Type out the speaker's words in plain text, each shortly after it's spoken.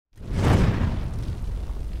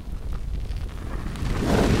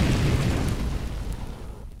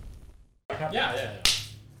Yeah.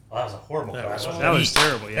 Well, that was a horrible question. That was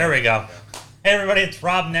terrible, yeah. There we go. Hey, everybody, it's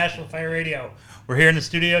Rob from Nashville Fire Radio. We're here in the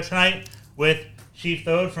studio tonight with Chief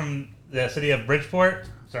Thode from the city of Bridgeport.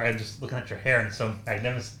 Sorry, I'm just looking at your hair and it's so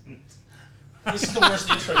magnificent. This is the worst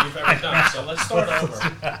intro you've ever done, so let's start over.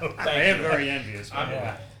 I am very envious.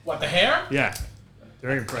 What, the hair? Yeah,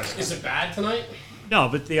 very impressive. Is it bad tonight? No,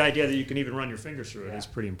 but the idea that you can even run your fingers through it is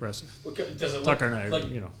pretty impressive. Does it Tucker look and I, like,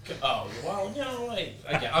 Oh, well,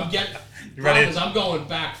 I'm getting... Problem is, I'm going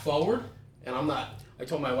back forward, and I'm not... I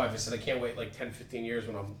told my wife, I said, I can't wait like 10, 15 years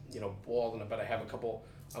when I'm, bald, and I bet I have a couple...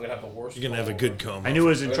 I'm going to have the worst... You're going to have a good comb. I knew I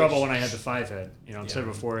was in trouble when I had the 5-head. Instead of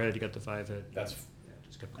a 4-head, you got the 5-head. That's...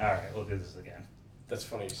 All right, we'll do this again. That's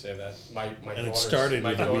funny you say that. My and it started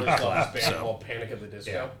with a week loves band called Panic at the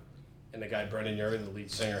Disco, and the guy Brendan Urie, the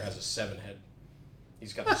lead singer, has a 7-head.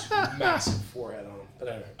 He's got this massive forehead on him. But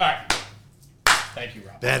anyway, all right. Thank you,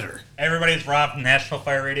 Rob. Better. Hey, everybody, it's Rob from Nashville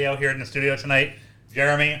Fire Radio here in the studio tonight.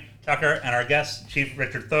 Jeremy, Tucker, and our guest, Chief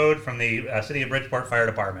Richard Thode from the city of Bridgeport Fire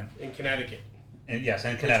Department. In Connecticut. In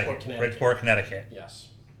Connecticut. Bridgeport, Connecticut. Yes.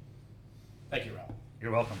 Thank you, Rob.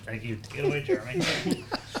 You're welcome. Thank you. Take it away, Jeremy.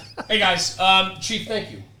 Hey, guys. Chief,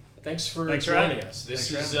 thank you. Thanks for joining us. This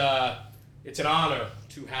is it's an honor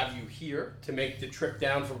to have you here. To make the trip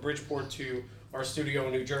down from Bridgeport to our studio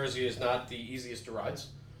in New Jersey is not the easiest of rides.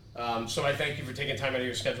 So I thank you for taking time out of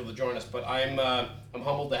your schedule to join us. But I'm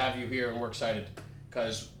humbled to have you here, and we're excited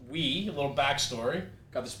because a little backstory,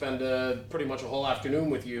 got to spend pretty much a whole afternoon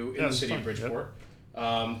with you in the city of Bridgeport.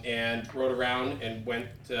 And rode around and went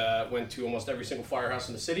to almost every single firehouse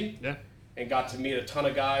in the city. Yeah. And got to meet a ton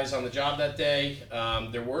of guys on the job that day.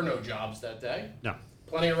 There were no jobs that day. No.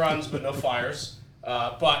 Plenty of runs, but no fires.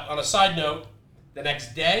 But on a side note, the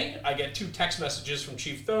next day, I get 2 text messages from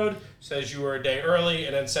Chief Thode, says you were a day early,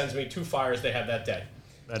 and then sends me 2 fires they had that day.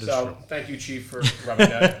 That is true. Thank you, Chief, for rubbing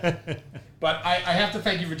that. But I have to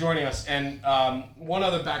thank you for joining us. And one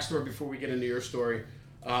other backstory before we get into your story.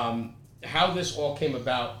 How this all came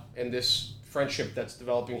about and this friendship that's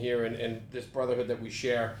developing here and this brotherhood that we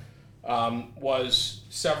share was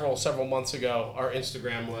several months ago. Our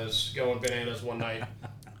Instagram was going bananas one night.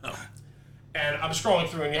 And I'm scrolling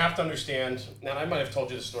through, and you have to understand, and I might have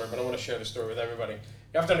told you this story, but I want to share the story with everybody.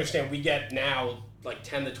 You have to understand, we get now like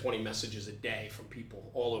 10 to 20 messages a day from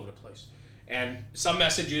people all over the place. And some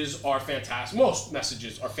messages are fantastic. Most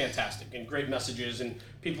messages are fantastic and great messages. And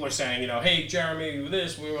people are saying, hey, Jeremy, do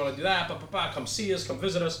this, we want to do that, come see us, come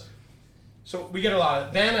visit us. So we get a lot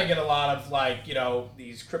of, then I get a lot of like,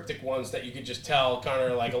 these cryptic ones that you could just tell kind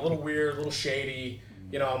of like a little weird, a little shady.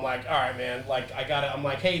 I'm like, all right, man, like I'm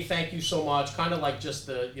like, hey, thank you so much. Kind of like just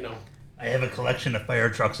the, I have a collection of fire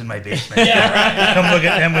trucks in my basement. Yeah, right. Come look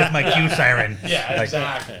at them with my Q siren. Yeah,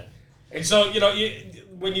 exactly. And so,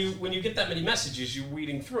 when you get that many messages, you're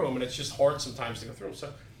weeding through them, and it's just hard sometimes to go through them.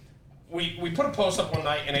 So we put a post up one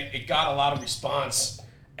night, and it got a lot of response.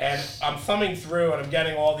 And I'm thumbing through, and I'm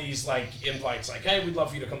getting all these like invites, like, hey, we'd love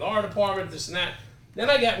for you to come to our department, this and that. Then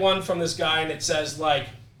I get one from this guy, and it says, like,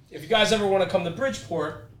 if you guys ever want to come to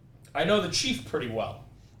Bridgeport, I know the chief pretty well.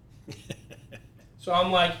 So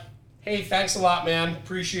I'm like, hey, thanks a lot, man.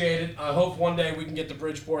 Appreciate it. I hope one day we can get to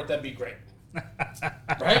Bridgeport. That'd be great.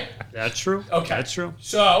 Right? That's true. Okay. That's true.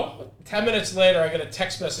 So 10 minutes later, I get a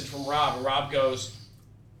text message from Rob, and Rob goes,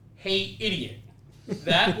 hey, idiot.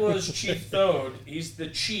 That was Chief Thode. He's the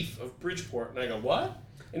chief of Bridgeport. And I go, what?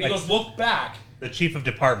 And he goes, look back. The chief of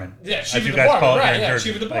department. Yeah, chief as you of guys department. call it Right, here in yeah, Jersey.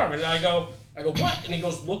 chief of department. And I go, what? And he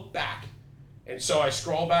goes, look back. And so I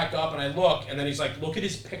scroll back up and I look, and then he's like, look at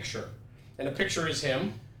his picture. And the picture is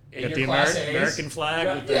him in Got your the Class A's. American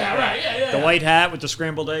flag with the the white hat with the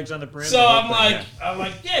scrambled eggs on the brim. So I'm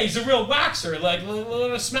like, yeah, he's a real waxer, like a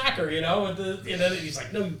smacker, and then he's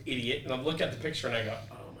like, no, you idiot. And I'm looking at the picture and I go,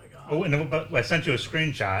 oh my god. Oh, and I sent you a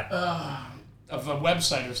screenshot. Of a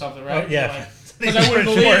website or something, right? Oh, yeah. Because I wouldn't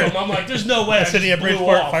believe him. I'm like, there's no way. The city of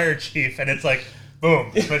Bridgeport fire chief, and it's like,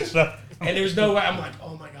 boom, switched up. And there's no way. I'm like,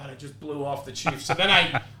 oh my god, I just blew off the chief. So then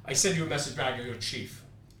I send you a message back. I go, Chief,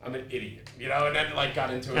 I'm an idiot, and then like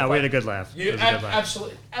got into it. Yeah, we had a good laugh.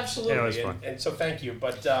 Absolutely. Yeah, it was fun. And so thank you.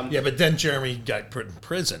 But but then Jeremy got put in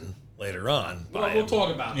prison later on. We'll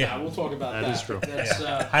talk about that. We'll talk about that. That is true. That's,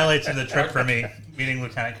 Highlights of the trip for me: meeting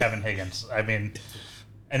Lieutenant Kevin Higgins. I mean,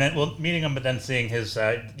 and then meeting him, but then seeing his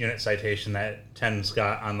unit citation that Ten's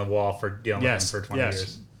got on the wall for dealing with him for 20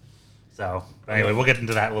 years. So anyway, we'll get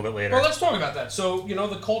into that a little bit later. Well, let's talk about that. So,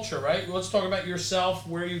 the culture, right? Let's talk about yourself,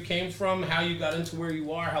 where you came from, how you got into where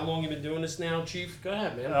you are, how long you've been doing this now, Chief. Go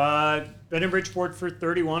ahead, man. Been in Bridgeport for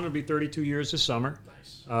 31. It'll be 32 years this summer.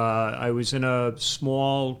 Nice. I was in a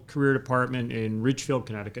small career department in Ridgefield,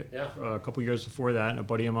 Connecticut. Yeah. A couple years before that, and a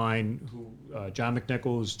buddy of mine, John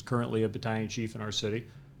McNichol, who's currently a battalion chief in our city,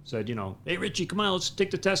 said, hey, Richie, come on, let's take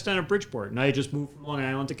the test down at Bridgeport. And I had just moved from Long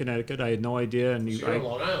Island to Connecticut. I had no idea. And So you're a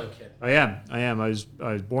Long Island kid. I am. I was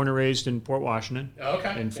born and raised in Port Washington.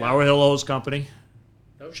 Okay. In Flower Hill Hose Company.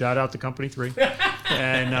 Oh. Shout out to Company 3.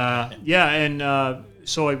 And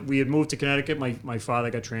so we had moved to Connecticut. My father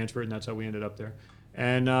got transferred, and that's how we ended up there.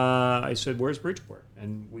 And I said, where's Bridgeport?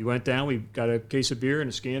 And we went down. We got a case of beer and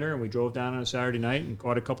a scanner, and we drove down on a Saturday night and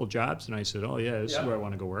caught a couple jobs. And I said, oh, yeah, this is where I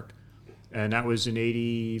want to go work. And that was in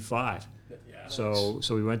 85. Yeah, So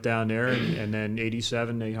we went down there, and then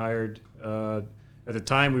 87 they hired. At the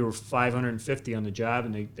time we were 550 on the job,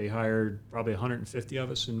 and they hired probably 150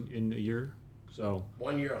 of us in a year. So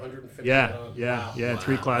 1 year, 150. yeah,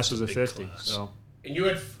 3 classes of Big 50. class. So And you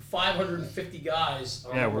had 550 guys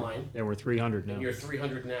on the line. we're 300 now. And you're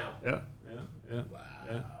 300 now. Yeah. Wow.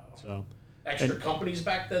 Yeah. So Extra companies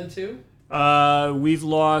back then too. we've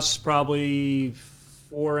lost probably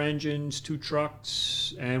 4 engines, 2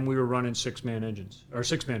 trucks, and we were running 6-man engines or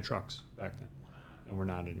 6-man trucks back then, and we're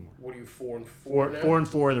not anymore. What are you 4 and 4 now? 4 and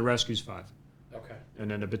 4, the rescue's 5. Okay.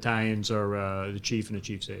 And then the battalions are the chief and the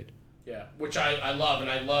chief's aide. Yeah, which I love, and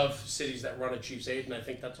I love cities that run a chief's aide, and I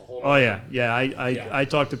think that's a whole. Oh yeah. I Yeah.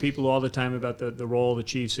 talk to people all the time about the role of the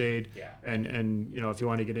chief's aide. Yeah. And if you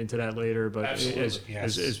want to get into that later, but Absolutely.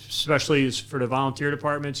 Yes. especially as for the volunteer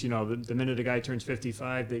departments, the minute a guy turns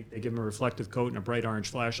 55, they give him a reflective coat and a bright orange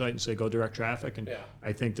flashlight and say go direct traffic. And Yeah.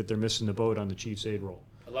 I think that they're missing the boat on the chief's aide role.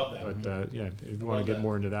 I love that. But if you love want to get that.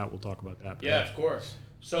 more into that, we'll talk about that. Yeah, of course.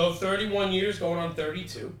 So 31 years, going on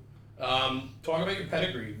 32. Talk about your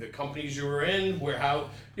pedigree, the companies you were in,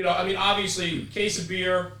 obviously, case of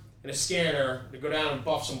beer and a scanner to go down and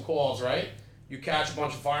buff some calls, right? You catch a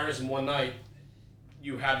bunch of fires in one night,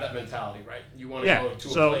 you have that mentality, right? You want to Yeah, go to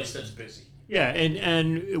so- a place that's busy. Yeah,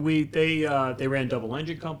 and they ran double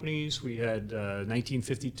engine companies. We had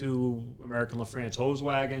 1952 American LaFrance hose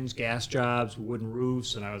wagons, gas jobs, wooden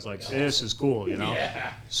roofs, and I was like, this is cool,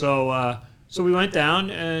 Yeah. So we went down,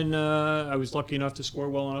 and I was lucky enough to score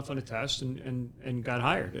well enough on the test and got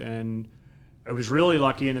hired. And I was really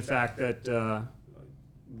lucky in the fact that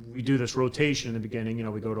we do this rotation in the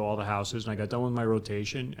beginning. We go to all the houses, and I got done with my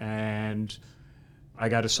rotation, and I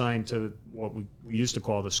got assigned to what we used to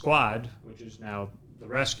call the squad, which is now the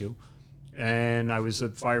rescue. And I was a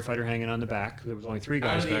firefighter hanging on the back. There was only 3 Out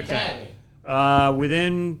guys of the back academy. then.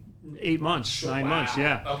 Within 8 months, 9 months, Wow.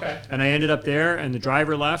 yeah. Okay. And I ended up there, and the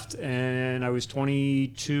driver left, and I was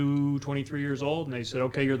 22, 23 years old, and they said,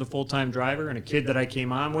 okay, you're the full-time driver. And a kid that I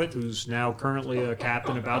came on with, who's now currently a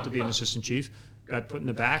captain, about to be an assistant chief, got put in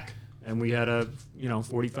the back, and we had a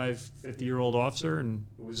 45, 50-year-old officer, and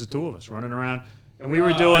it was the 2 of us running around. And we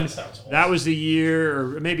were doing, that sounds awesome. that was the year,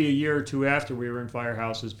 or maybe a year or 2 after we were in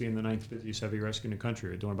firehouses, being the 9th busiest heavy rescue in the country.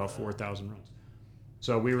 We were doing about 4,000 runs.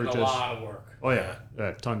 So we were A just, lot of work. oh yeah,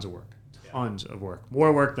 tons of work. Tons of work.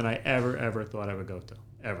 More work than I ever thought I would go to,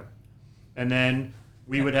 ever. And then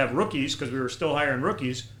we would have rookies, because we were still hiring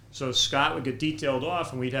rookies, so Scott would get detailed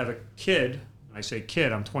off, and we'd have a kid. I say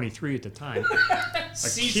kid, I'm 23 at the time. A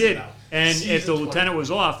kid. now. And if Season the 20. lieutenant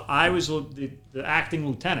was off, I was the acting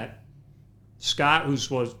lieutenant. Scott, who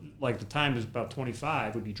was like the time was about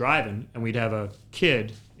 25, would be driving, and we'd have a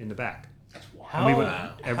kid in the back. How, we would-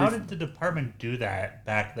 how did the department do that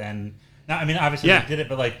back then? Now, I mean, obviously Yeah. they did it,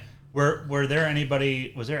 but like, was there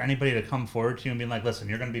anybody to come forward to you and be like, listen,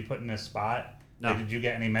 you're going to be put in this spot? No. Like, did you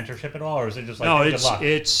get any mentorship at all, or is it just like, No, hey, good luck?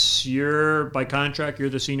 you're by contract, you're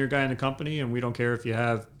the senior guy in the company, and we don't care if you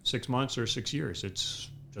have 6 months or 6 years. It's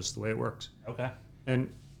just the way it works. Okay. And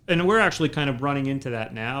we're actually kind of running into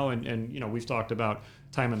that now, and we've talked about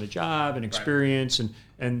time on the job and experience,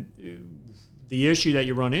 and the issue that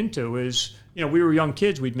you run into is, we were young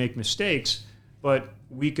kids, we'd make mistakes, but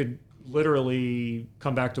we could literally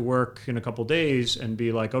come back to work in a couple days and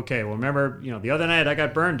be like, okay, well, remember, the other night I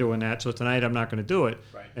got burned doing that, so tonight I'm not going to do it.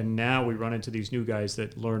 Right. And now we run into these new guys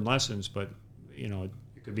that learn lessons, but it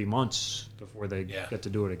could be months before they get to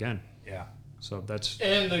do it again. Yeah. So that's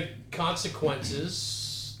And the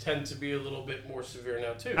consequences tend to be a little bit more severe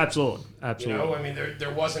now too. absolutely. I mean,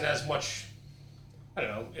 there wasn't as much. I don't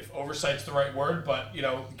know if oversight's the right word, but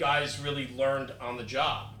guys really learned on the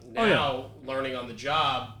job. Now, Oh, yeah. learning on the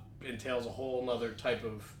job entails a whole nother type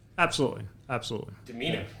of. Absolutely. Absolutely.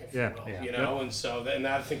 demeanor, if Yeah. you will, Yeah. you know, and so and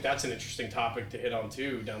I think that's an interesting topic to hit on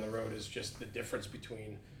too down the road is just the difference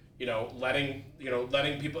between, letting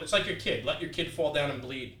people. It's like your kid. Let your kid fall down and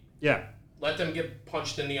bleed. Yeah. Let them get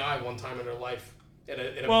punched in the eye one time in their life.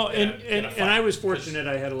 And I was fortunate.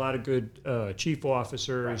 I had a lot of good chief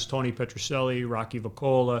officers, Right. Tony Petroselli, Rocky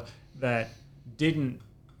Vacola, that didn't,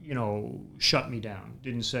 shut me down.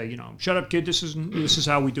 Didn't say, shut up, kid. This is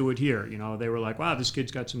how we do it here. They were like, wow, this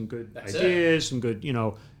kid's got some good That's ideas, some good,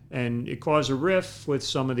 and it caused a rift with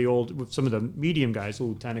some of the medium guys, the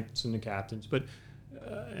lieutenants and the captains. But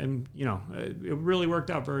it really worked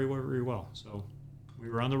out very, very well. So we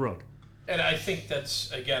were on the road. And I think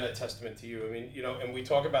that's, again, a testament to you. I mean, and we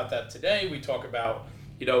talk about that today. We talk about,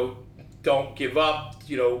 don't give up,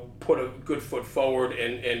 put a good foot forward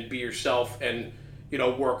and be yourself and,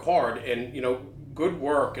 work hard. And, good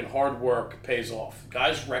work and hard work pays off.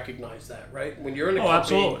 Guys recognize that, right? When you're in a company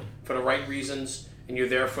absolutely. for the right reasons and you're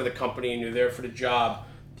there for the company and you're there for the job,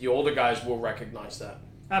 the older guys will recognize that.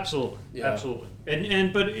 Absolutely, Yeah. absolutely.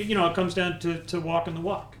 But it comes down to walking the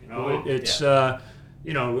walk. Mhm. It's I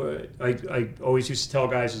always used to tell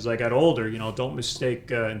guys as I got older, don't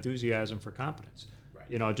mistake enthusiasm for competence.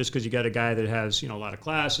 Right. Just because you got a guy that has a lot of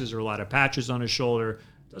classes or a lot of patches on his shoulder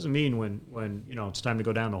doesn't mean when it's time to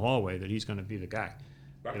go down the hallway that he's going to be the guy.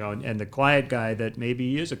 Right. And the quiet guy that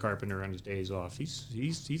maybe he is a carpenter on his days off, he's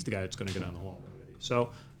the guy that's going to get down the hallway with you.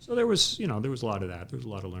 So there was a lot of that. There was a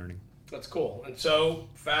lot of learning. That's cool. And so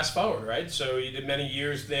fast forward, right? So you did many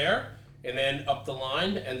years there, and then up the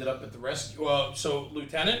line, ended up at the rescue. So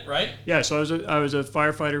lieutenant, right? Yeah, so I was a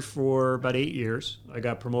firefighter for about 8 years. I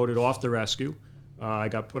got promoted off the rescue. I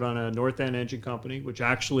got put on a North End Engine Company, which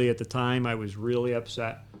actually at the time I was really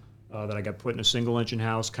upset that I got put in a single engine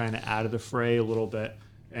house, kind of out of the fray a little bit.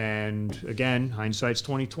 And again, hindsight's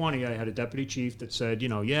 20/20. I had a deputy chief that said,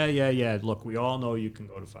 yeah. Look, we all know you can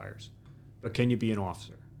go to fires, but can you be an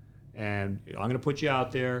officer? And I'm going to put you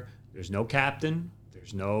out there. There's no captain.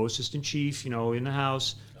 There's no assistant chief, in the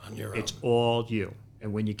house. On your It's own. all you.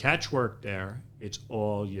 And when you catch work there, it's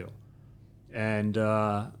all you. And,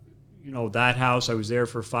 that house, I was there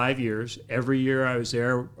for 5 years. Every year I was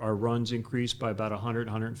there, our runs increased by about 100,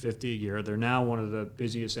 150 a year. They're now one of the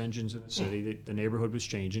busiest engines in the city. The neighborhood was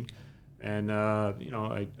changing. And, I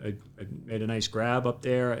made a nice grab up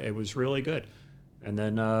there. It was really good. And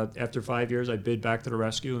then after 5 years, I bid back to the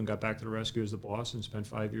rescue and got back to the rescue as the boss and spent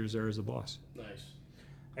 5 years there as the boss. Nice.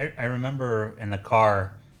 I remember in the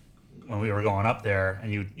car when we were going up there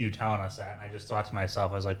and you telling us that, and I just thought to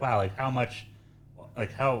myself, I was like, wow,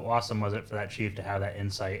 how awesome was it for that chief to have that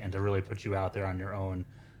insight and to really put you out there on your own?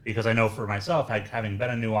 Because I know for myself, having been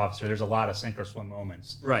a new officer, there's a lot of sink or swim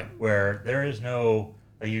moments. Right. Where there is no,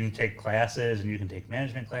 you can take classes and you can take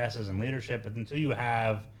management classes and leadership, but until you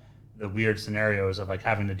have the weird scenarios of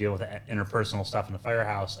having to deal with interpersonal stuff in the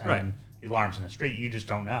firehouse and Right. the alarms in the street, you just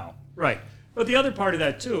don't know. Right. But the other part of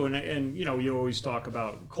that too, and you always talk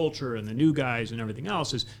about culture and the new guys and everything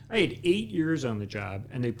else, is I had 8 years on the job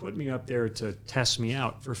and they put me up there to test me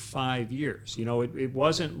out for 5 years. It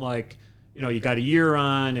wasn't like, you got a year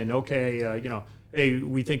on and okay, hey,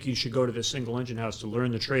 we think you should go to this single engine house to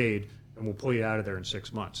learn the trade and we'll pull you out of there in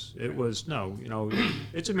 6 months. It was, no,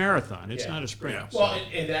 it's a marathon. It's Yeah. not a sprint. Yeah. So- Well,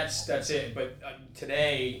 and that's it. But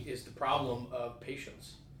today is the problem of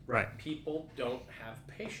patience. right. People don't have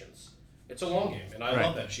patience. It's a long game, and I Right.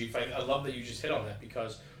 love that, Chief. I love that you just hit on that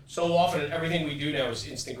because so often everything we do now is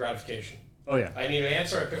instant gratification. Oh, yeah. I need an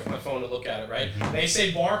answer, I pick up my phone and look at it, right? They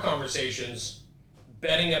say bar conversations,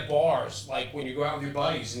 betting at bars, like when you go out with your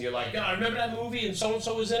buddies and you're like, I remember that movie and so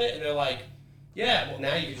was in it, and they're like, yeah, well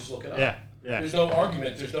now you can just look it up. Yeah. Yeah. There's no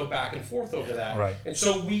argument, there's no back and forth over that. Right. And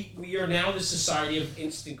so we are now this society of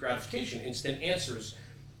instant gratification, instant answers.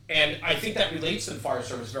 And I think that relates to the fire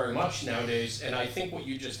service very much nowadays, and I think what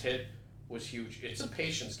you just hit was huge. It's a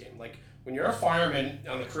patience game. Like when you're a fireman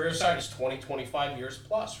on the career side, it's 20, 25 years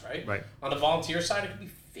plus, right? Right. On the volunteer side, it could be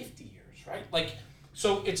 50 years, right? Like,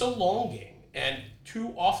 so it's a long game, and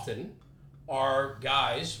too often our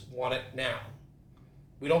guys want it now.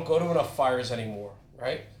 We don't go to enough fires anymore,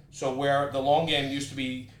 right? So where the long game used to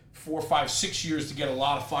be 4, 5, 6 years to get a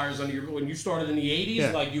lot of fires under your, when you started in the 80s,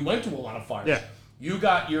 Yeah. like you went to a lot of fires. Yeah. You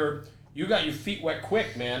got your feet wet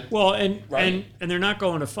quick, man. Well, and Right. they're not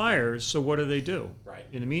going to fires, so what do? Right.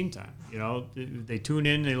 In the meantime, they tune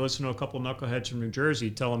in, they listen to a couple knuckleheads from New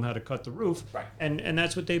Jersey, tell them how to cut the roof, Right. and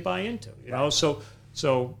that's what they buy into.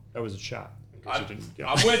 So that was a shot. In case you didn't get it.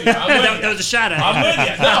 I'm with you. I'm with you. That was a shot at it. I'm with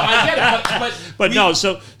you. No, I get it. But we- no,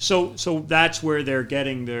 so that's where they're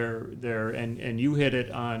getting their and you hit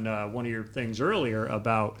it on one of your things earlier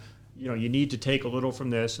about you need to take a little from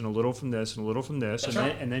this and a little from this and a little from this, That's and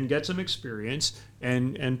right. then get some experience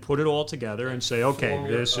and put it all together and say, okay, Form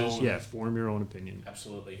your this is own- form your own opinion.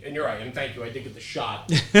 Absolutely, and you're right. And thank you. I did get the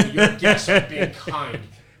shot. Your guests are being kind,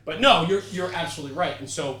 but no, you're absolutely right. And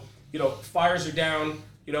so fires are down.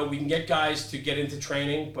 We can get guys to get into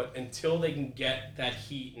training, but until they can get that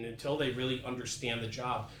heat and until they really understand the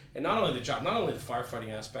job, and not only the job, not only the firefighting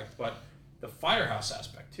aspect, but the firehouse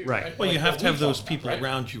aspect too. Right. Well, you Like have what to have we those talked people about, right?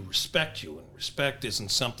 around you respect you, and respect isn't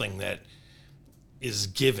something that is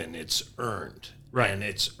given; it's earned, Right. And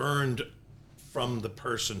it's earned from the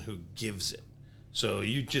person who gives it. So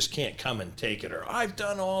you just can't come and take it, or I've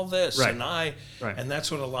done all this, Right. and and that's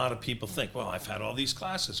what a lot of people think. Well, I've had all these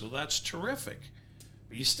classes. Well, that's terrific,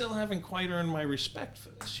 but you still haven't quite earned my respect for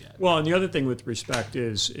this yet. Well, and the other thing with respect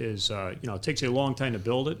is it takes you a long time to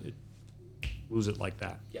build it. Lose it like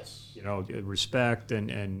that. Yes. Respect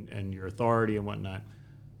and your authority and whatnot.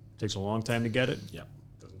 It takes a long time to get it. Yep.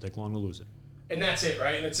 Doesn't take long to lose it. And that's it,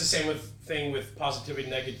 right? And it's the same thing with positivity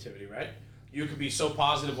and negativity, right? You could be so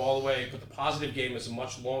positive all the way, but the positive game is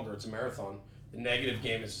much longer. It's a marathon. The negative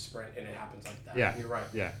game is a sprint, and it happens like that. Yeah. You're right.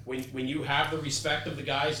 Yeah. When you have the respect of the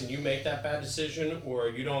guys and you make that bad decision or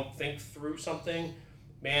you don't think through something,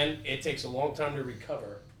 man, it takes a long time to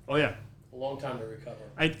recover. Oh yeah. A long time to recover.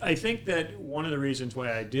 I think that one of the reasons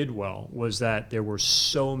why I did well was that there were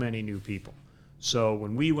so many new people. So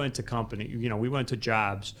when we went to company, we went to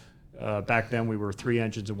jobs. Back then we were 3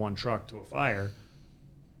 engines in one truck to a fire.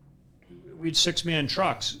 We had 6-man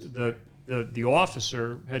trucks. The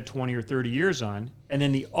officer had 20 or 30 years on, and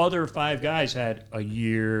then the other 5 guys had a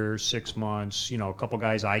year, 6 months. A couple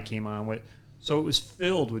guys I came on with. So it was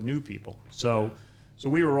filled with new people. So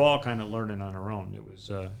we were all kind of learning on our own. It was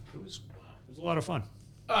a lot of fun.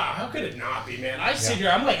 How could it not be, man? I sit here,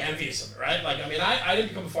 I'm like envious of it, right? Like, I mean, I didn't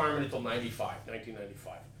become a fireman until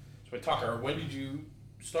 1995. So Tucker, when did you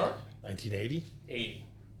start? 1980. 80.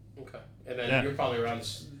 Okay. And then Yeah. you're probably around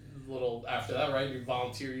a little after that, right? Your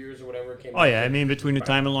volunteer years or whatever came Oh out. yeah, I mean between the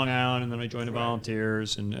time in Long Island and then I joined the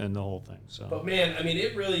volunteers and the whole thing. So But man, I mean,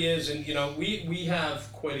 it really is, and we have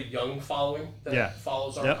quite a young following that Yeah.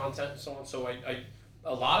 follows our Yep. content and so on. So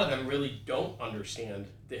a lot of them really don't understand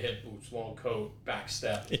the hip boots, long coat, back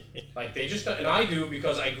step. Like they just don't, and I do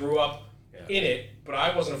because I grew up in it, but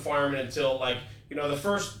I wasn't a fireman until the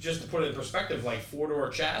first, just to put it in perspective, like 4-door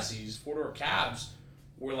chassis, 4-door cabs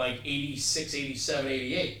were like 86, 87,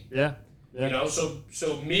 88. yeah. So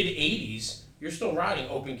mid 80s, you're still riding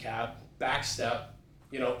open cab, back step,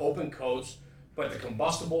 open coats, but the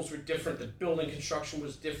combustibles were different, the building construction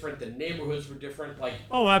was different, the neighborhoods were different. Like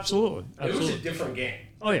Oh, absolutely. it was a different game.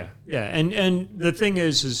 Oh yeah, yeah, and the thing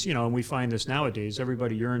is and we find this nowadays.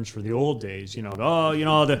 Everybody yearns for the old days. The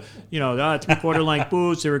 3/4 length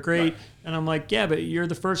boots, they were great. And I'm like, yeah, but you're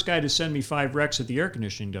the first guy to send me 5 wrecks that the air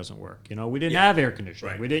conditioning doesn't work. We didn't have air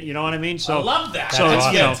conditioning. Right. We didn't. You know what I mean? So I love that. So That's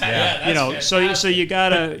it's, fantastic. That's so fantastic.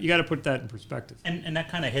 you gotta put that in perspective. And that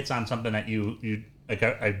kind of hits on something that you like.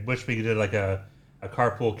 I wish we did like a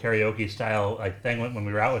carpool karaoke style thing when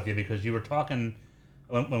we were out with you, because you were talking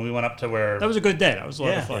when we went up to where That was a good day. That was a lot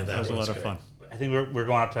Yeah. of fun. Yeah, that that was a was lot of great. fun. I think we're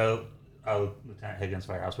going up to Lieutenant Higgins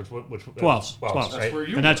Firehouse, which 12s, right? That's where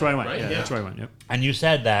you And that's where I went, went. right? Yeah, that's where I went. Yep. And you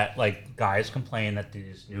said that guys complain that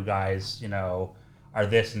these new guys, are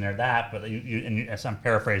this and they're that, but as I'm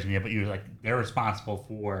paraphrasing you, but you're they're responsible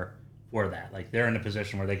for that. They're in a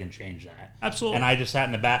position where they can change that. Absolutely. And I just sat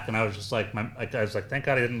in the back and I was just I was like, thank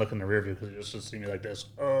God I didn't look in the rear view, because it just would see me like this.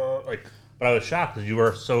 But I was shocked because you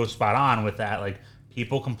were so spot on with that.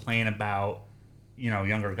 People complain about,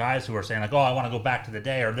 younger guys who are saying oh, I want to go back to the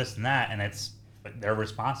day or this and that, and it's they're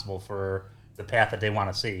responsible for the path that they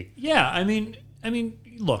want to see. Yeah, I mean,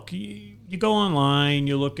 look, you go online,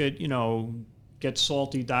 you look at,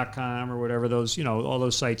 getsalty.com or whatever those, all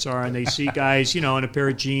those sites are, and they see guys, in a pair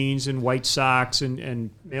of jeans and white socks and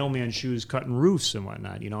mailman shoes cutting roofs and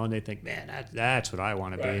whatnot, and they think, man, that's what I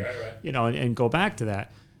want to be, Right. And go back to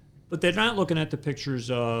that. But they're not looking at the pictures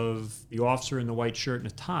of the officer in the white shirt and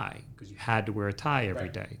a tie, because you had to wear a tie every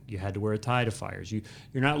day. You had to wear a tie to fires.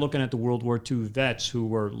 You're not looking at the World War II vets who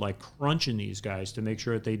were crunching these guys to make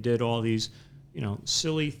sure that they did all these,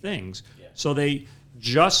 silly things. Yeah. So they,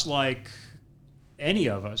 just like any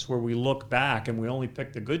of us, where we look back and we only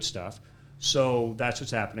pick the good stuff. So that's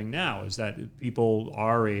what's happening now, is that people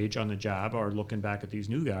our age on the job are looking back at these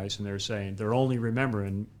new guys and they're saying they're only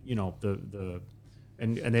remembering,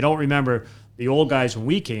 and they don't remember the old guys when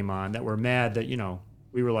we came on that were mad that,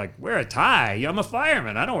 we were like, wear a tie. I'm a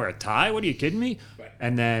fireman. I don't wear a tie. What, are you kidding me? Right.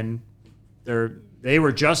 And then they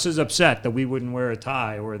were just as upset that we wouldn't wear a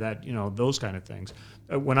tie or that, those kind of things.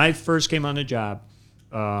 When I first came on the job,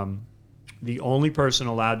 the only person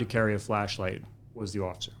allowed to carry a flashlight was the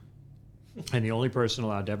officer. And the only person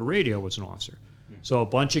allowed to have a radio was an officer. So a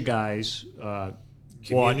bunch of guys bought,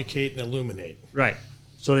 Communicate and illuminate. right.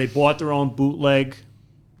 So they bought their own bootleg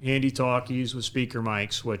handy talkies with speaker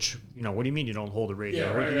mics, which, what do you mean you don't hold a radio?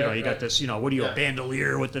 Yeah, right, you right, got right. this, what are you, Yeah. a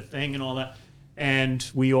bandolier with the thing and all that? And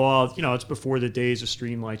we all, it's before the days of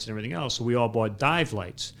stream lights and everything else. So we all bought dive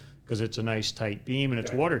lights because it's a nice tight beam and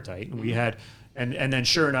it's watertight. And we had, and then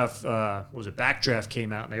sure enough, what was it, Backdraft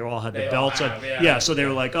came out and they all had the They all belts on. have, yeah. So they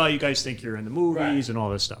were like, oh, you guys think you're in the movies Right. and all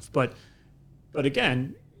this stuff. But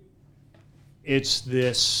again, it's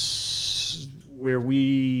this where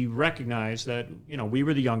we recognize that, we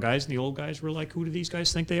were the young guys and the old guys were like, who do these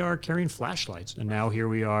guys think they are carrying flashlights? And now here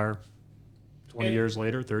we are 20 And- years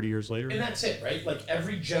later, 30 years later. And that's it, right? Like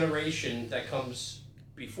every generation that comes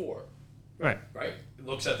before, Right, right,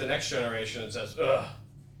 looks at the next generation and says, ugh.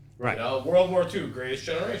 right. World War II, greatest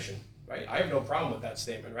generation, right? I have no problem with that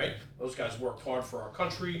statement, right? Those guys worked hard for our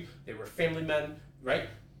country. They were family men, right?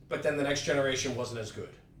 But then the next generation wasn't as good.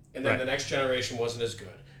 And then Right. the next generation wasn't as good.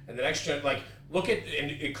 And the next look at, and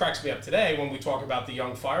it cracks me up today when we talk about the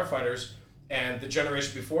young firefighters and the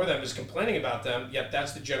generation before them is complaining about them, yet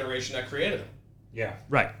that's the generation that created them. Yeah.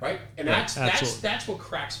 Right. Right? And Right, that's absolutely. that's what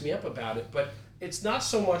cracks me up about it. But it's not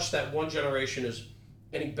so much that one generation is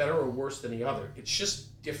any better or worse than the other. It's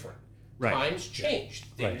just different. Right. Times changed.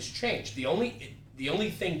 Things changed. The only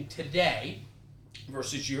thing today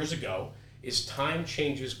versus years ago is time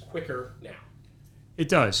changes quicker now. It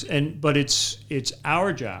does, but it's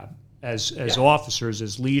our job as Yeah. officers,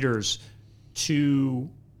 as leaders, to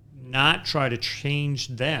not try to change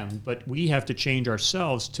them, but we have to change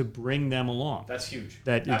ourselves to bring them along. That's huge.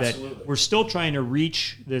 That Absolutely. we're still trying to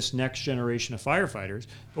reach this next generation of firefighters,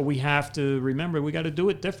 but we have to remember we got to do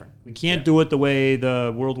it different. We can't do it the way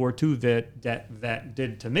the World War II vet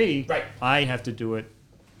did to me. Right. I have to do it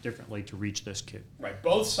differently to reach this kid. Right.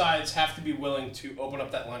 Both sides have to be willing to open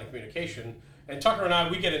up that line of communication. And Tucker and I,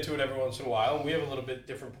 we get into it every once in a while, and we have a little bit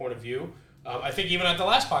different point of view. I think even at the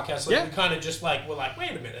last podcast, we kind of just we're like, wait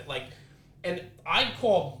a minute, and I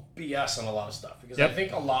call BS on a lot of stuff because I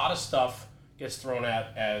think a lot of stuff gets thrown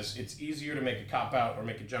at as it's easier to make a cop out or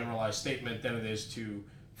make a generalized statement than it is to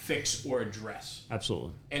fix or address.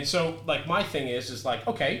 Absolutely. And so, my thing is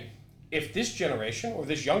okay, if this generation or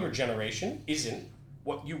this younger generation isn't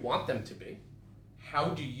what you want them to be, how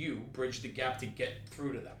do you bridge the gap to get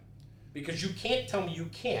through to them? Because you can't tell me you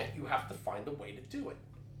can't. You have to find a way to do it.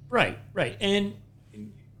 Right, and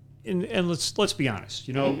let's be honest.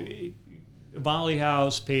 Volley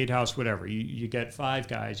house, paid house, whatever. You get 5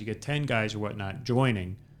 guys, you get 10 guys or whatnot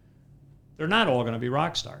joining. They're not all going to be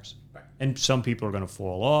rock stars, Right. and some people are going to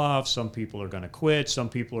fall off. Some people are going to quit. Some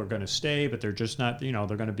people are going to stay, but they're just not. They're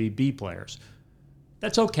going to be B players.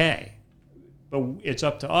 That's okay, but it's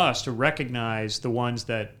up to us to recognize the ones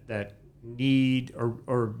that need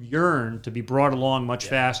or yearn to be brought along much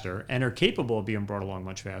faster and are capable of being brought along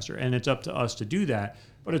much faster. And it's up to us to do that.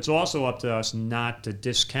 But it's also up to us not to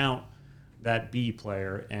discount that B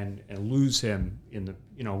player and lose him in the,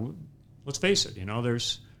 let's face it,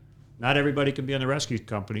 there's not everybody can be on the rescue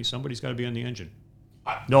company. Somebody's got to be on the engine.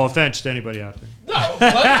 No offense to anybody out there. No,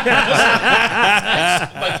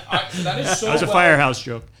 that is so That was a well, firehouse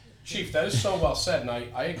joke. Chief, that is so well said, and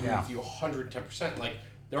I agree with you 110%.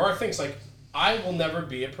 There are things I will never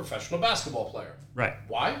be a professional basketball player. Right,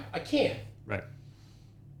 Why? I can't. right.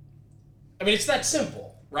 I mean, it's that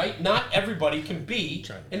simple, right? Not everybody can be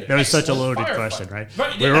an That was such a excellent loaded firefighter. question, right?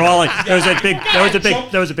 Right, We were all like, there was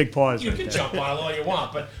a big pause. You right can there. jump on it all you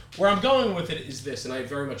want, but where I'm going with it is this, and I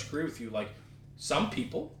very much agree with you. Some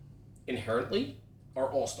people inherently are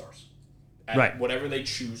all-stars at Right. whatever they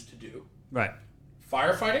choose to do. Right,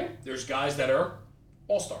 Firefighting, there's guys that are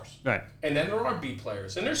all-stars. right. And then there are B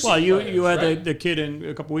players, and there's C Well, you players, had right? the kid in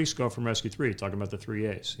a couple weeks ago from Rescue 3 talking about the 3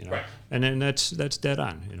 A's, Right. and then that's dead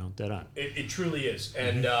on, dead on. It truly is,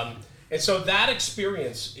 and so that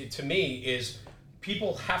experience to me is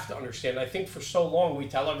people have to understand. I think for so long we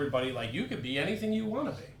tell everybody you could be anything you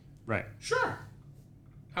want to be. Right, Sure.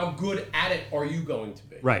 How good at it are you going to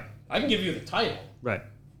be? right, I can give you the title, right,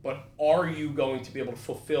 but are you going to be able to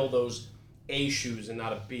fulfill those A shoes and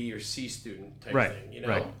not a B or C student type Right, thing?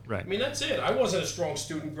 right, right. I mean, that's it. I wasn't a strong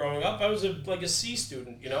student growing up. I was a C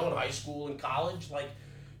student, in high school and college.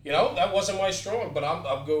 That wasn't my strong, but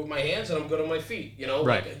I'm good with my hands and I'm good on my feet,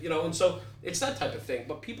 Right. and so it's that type of thing.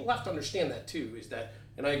 But people have to understand that too, is that,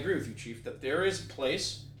 and I agree with you, Chief, that there is a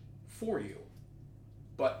place for you,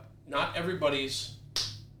 but not everybody's,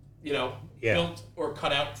 built or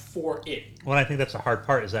cut out for it. Well, I think that's the hard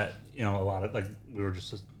part is that, a lot of, we were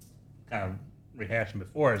just kind of rehashing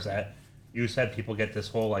before, is that you said people get this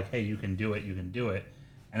whole like, hey, you can do it,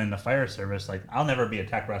 and in the fire service, like I'll never be a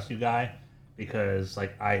tech rescue guy because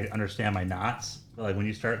like I understand my knots. But, like when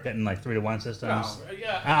you start getting like 3-to-1 systems,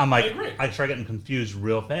 I'm like I start getting confused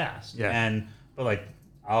real fast. Yeah. But like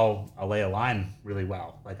I'll lay a line really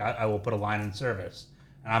well. Like I will put a line in service,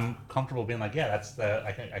 and I'm comfortable being like, yeah,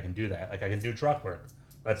 I can do that. Like I can do truck work.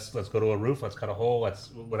 Let's go to a roof. Let's cut a hole.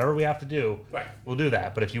 Let's whatever we have to do. Right. We'll do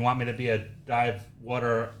that. But if you want me to be a dive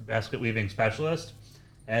water basket weaving specialist,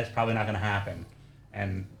 it's probably not going to happen.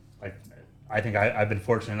 And like I think I've been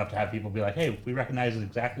fortunate enough to have people be like, hey, we recognize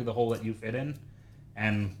exactly the hole that you fit in,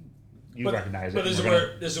 and you recognize it. But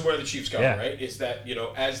this is where the chiefs go, Yeah. right? Is that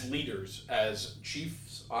as leaders, as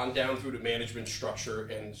chiefs on down through the management structure,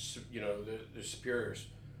 and the superiors,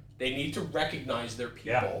 they need to recognize their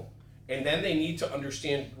people. Yeah. And then they need to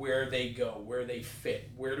understand where they go, where they fit,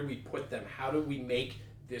 where do we put them, how do we make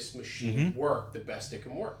this machine work the best it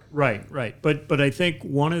can work. Right. But I think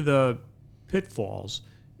one of the pitfalls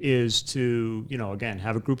is to, again,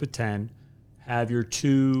 have a group of 10, have your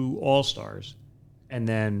 2 all-stars, and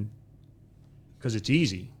then, because it's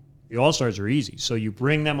easy, the all-stars are easy, so you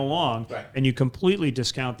bring them along, Right. and you completely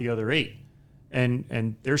discount the other 8.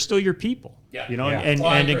 And they're still your people. Yeah. You know, Yeah. and, Well,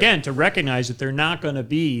 I and agree. again, to recognize that they're not going to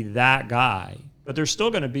be that guy, but they're still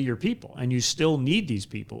going to be your people, and you still need these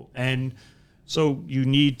people. And so you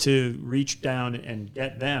need to reach down and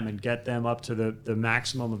get them up to the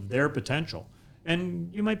maximum of their potential. And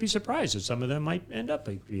you might be surprised that some of them might end up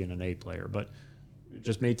being an A player, but it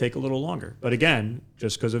just may take a little longer. But again,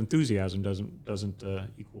 just because enthusiasm doesn't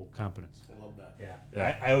equal competence. I love that.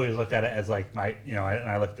 Yeah. I always looked at it as like and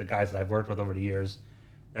I look at the guys that I've worked with over the years.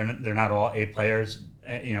 They're not all A players,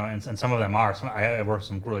 and some of them are. I worked with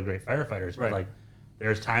some really great firefighters, but Right. like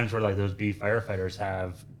there's times where like those B firefighters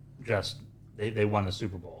have just they won the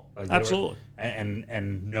Super Bowl. Like, they were- Absolutely.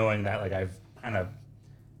 and knowing that like I've kind of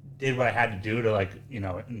did what I had to do to like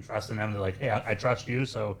and trusting them to like, hey, I trust you,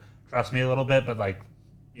 so trust me a little bit, but like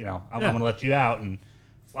I'm gonna let you out and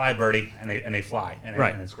fly, birdie, and they fly, and,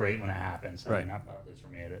 Right. and it's great when it happens. Right. I mean, not at least for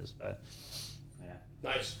me it is, but yeah.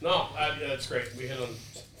 Nice. No, that's great. We hit on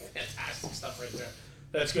fantastic stuff right there.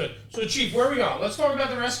 That's good. So, Chief, where are we going? Let's talk about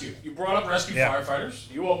the rescue. You brought up rescue Yeah.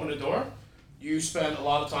 firefighters. You opened the door. You spent a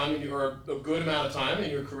lot of time, a good amount of time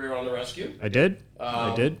in your career on the rescue. I did.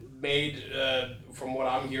 Made, from what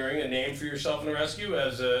I'm hearing, a name for yourself in the rescue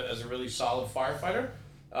as a really solid firefighter.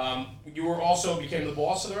 You also became the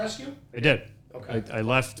boss of the rescue. I did. Okay. I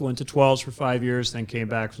left, went to 12s for 5 years, then came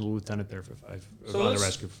back as a lieutenant there for on the let's-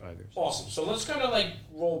 rescue for 5 years. Awesome. So let's kind of like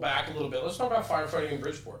roll back a little bit. Let's talk about firefighting in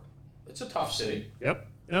Bridgeport. It's a tough city. Yep.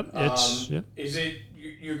 It's Is it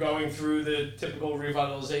you're going through the typical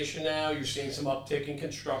revitalization now? You're seeing some uptick in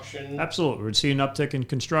construction. absolutely. We're seeing an uptick in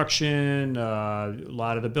construction. A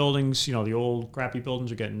lot of the buildings, the old crappy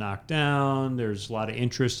buildings are getting knocked down. There's a lot of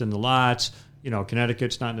interest in the lots.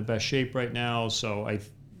 Connecticut's not in the best shape right now, so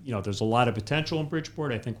there's a lot of potential in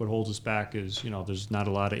Bridgeport. I think what holds us back is, there's not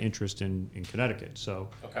a lot of interest in Connecticut. So,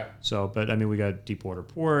 Okay. but I mean, we got Deepwater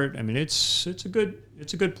Port. I mean, it's a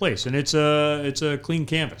good place, and it's a clean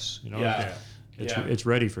canvas. Yeah. It's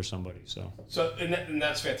ready for somebody. So, And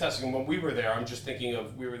that's fantastic. And when we were there, I'm just thinking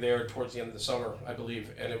of we were there towards the end of the summer, I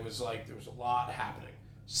believe, and it was like there was a lot happening.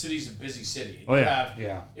 City's a busy city. Oh, yeah.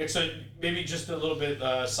 Yeah. It's maybe just a little bit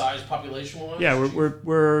size population wise. yeah,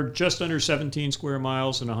 we're just under 17 square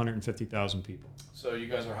miles and 150,000 people. So you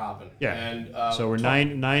guys are hopping. Yeah. And So we're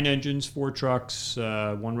nine engines, 4 trucks,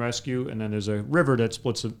 1 rescue, and then there's a river that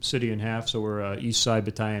splits the city in half. So we're East Side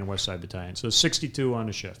Battalion, West Side Battalion. So 62 on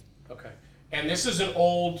the shift. Okay. And this is an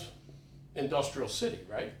old industrial city,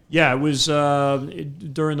 right? Yeah, it was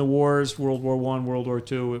during the wars, World War I, World War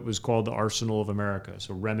II. It was called the Arsenal of America.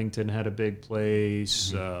 So Remington had a big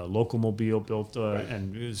place. Locomobile built,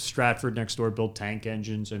 and Stratford next door built tank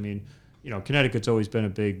engines. I mean, Connecticut's always been a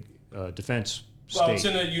big defense state. Well, it's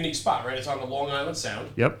in a unique spot, right? It's on the Long Island Sound.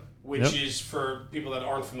 Yep. Which is, for people that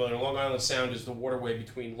aren't familiar, Long Island Sound is the waterway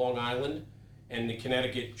between Long Island and the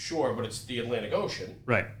Connecticut shore, but it's the Atlantic Ocean.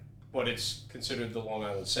 Right. But it's considered the Long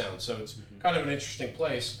Island Sound. So it's kind of an interesting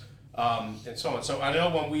place, and so on. So I know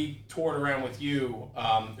when we toured around with you,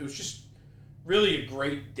 it was just really a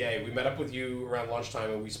great day. We met up with you around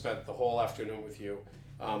lunchtime, and we spent the whole afternoon with you,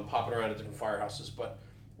 popping around at different firehouses. But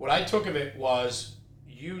what I took of it was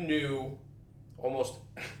you knew almost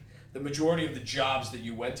the majority of the jobs that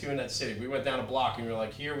you went to in that city. We went down a block, and you were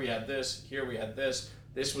like, here we had this, here we had this.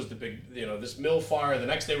 This was the big, this mill fire. The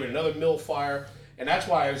next day we had another mill fire. And that's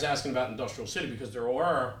why I was asking about industrial city, because there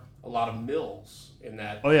were a lot of mills in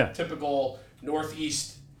that typical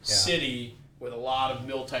northeast city with a lot of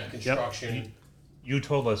mill type construction. you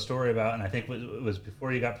told a story about, and I think it was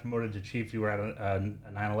before you got promoted to chief. You were at a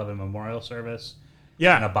 9/11 memorial service.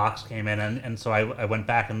 Yeah. And a box came in, and so I went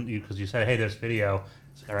back and because you said, hey, there's video.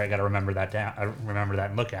 It's like, all right, I got to remember that down. I remember that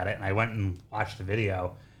and look at it. And I went and watched the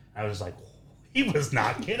video. I was like, he was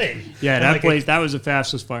not kidding. Yeah, And that like, place, that was the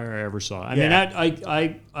fastest fire I ever saw. I mean, Yeah.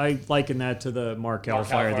 I liken that to the Markel Markel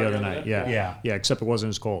fire the fire other the night. other Yeah. Yeah. Yeah, except it wasn't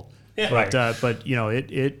as cold. Right. But you know,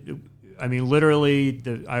 I mean, literally,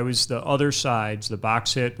 I was the other sides. The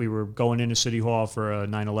box hit. We were going into City Hall for a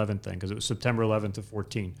 9/11 thing because it was September 11th to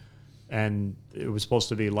 14, and it was supposed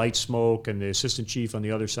to be light smoke. And the assistant chief on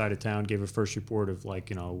the other side of town gave a first report of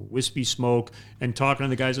wispy smoke. And talking to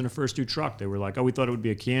the guys in the first two truck, they were like, "Oh, we thought it would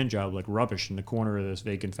be a can job, like rubbish in the corner of this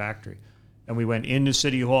vacant factory." And we went into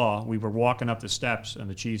City Hall. We were walking up the steps, and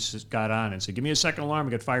the chief just got on and said, "Give me a second alarm.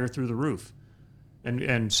 We got fire through the roof."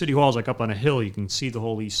 And City Hall's like up on a hill. You can see the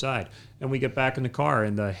whole east side. And we get back in the car,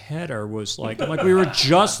 and the header was like we were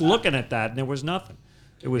just looking at that, and there was nothing.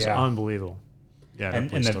 It was Yeah. unbelievable. Yeah, that and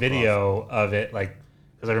place the took video of it, like,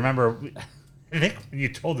 because I remember, I think when you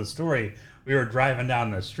told the story, we were driving down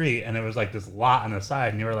the street, and it was like this lot on the side,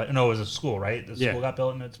 and you were like, no, it was a school, right? The Yeah. school got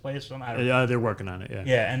built in its place. So I don't off. They're working on it. Yeah.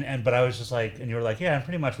 Yeah, but I was just like, and you were like, yeah, and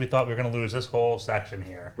pretty much we thought we were going to lose this whole section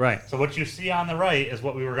here. Right. So what you see on the right is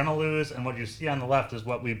what we were going to lose, and what you see on the left is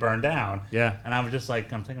what we burned down. Yeah. And I was just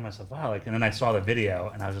like, I'm thinking to myself, wow, like, and then I saw the video,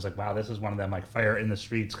 and I was just like, wow, this is one of them, like, fire in the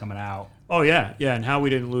streets coming out. Oh yeah, yeah, and how we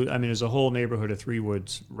didn't lose. I mean, there's a whole neighborhood of Three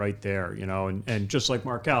Woods right there, and just like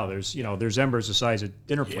Markel, there's embers the size of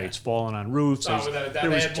dinner plates falling on roofs. Oh, There's- without a doubt. there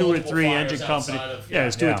They was had 2 or multiple 3 fires engine companies. outside of-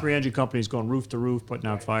 There's 2 Yeah. or 3 engine companies going roof to roof, putting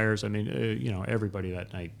out fires. I mean, everybody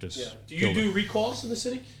that night just. Yeah. Do you killed it. do recalls in the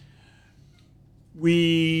city?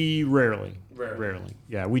 We rarely. Rarely.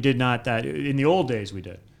 Yeah, we did not that in the old days. We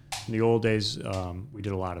did. In the old days, we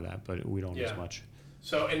did a lot of that, but we don't Yeah. as much.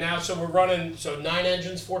 So we're running 9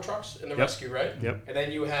 engines, 4 trucks in the rescue, right? Yep. And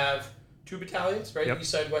then you have 2 battalions, right? Yep.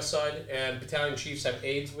 East side, west side, and battalion chiefs have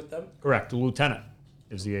aides with them. Correct. The lieutenant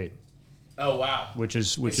is the aide, Oh wow. which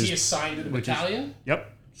is Is he assigned to the which is- battalion?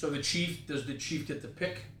 Yep. So does the chief get to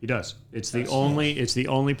pick? He does. It's That's the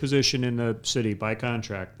only position in the city by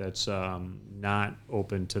contract that's not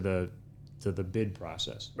open to the bid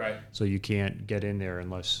process. Right. So you can't get in there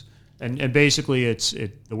unless and basically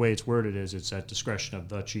the way it's worded is it's at discretion of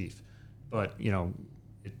the chief. But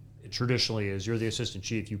it traditionally is you're the assistant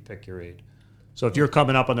chief, you pick your aide. So if you're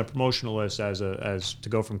coming up on the promotional list as to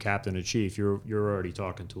go from captain to chief, you're already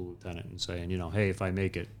talking to a lieutenant and saying, hey, if I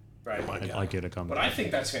make it, Right. I'd like you to come. But I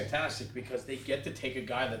think that's fantastic because they get to take a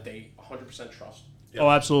guy that they 100% trust. Oh,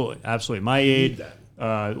 absolutely, absolutely. My Need aide,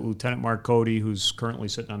 that. Lieutenant Mark Cody, who's currently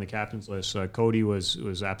sitting on the captain's list. Cody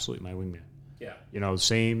was absolutely my wingman. Yeah.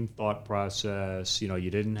 Same thought process.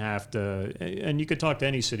 You didn't have to, and you could talk to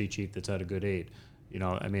any city chief that's had a good aide.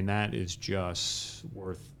 I mean, that is just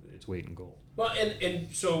worth its weight in gold. Well,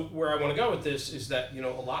 and so where I want to go with this is that a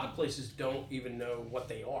lot of places don't even know what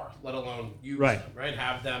they are, let alone use Right. them, right?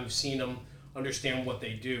 Have them, seen them, understand what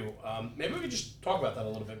they do. Maybe we could just talk about that a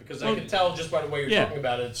little bit because I could tell just by the way you're Yeah. talking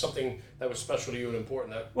about it, it's something that was special to you and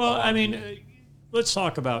important. Well, I mean, let's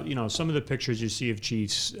talk about some of the pictures you see of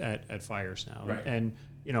chiefs at fires now, Right. and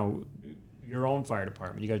your own fire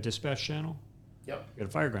department. You got a dispatch channel, Yep. you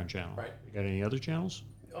got a fireground channel. Right. You got any other channels?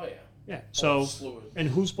 Oh yeah. Yeah. So, slew of- and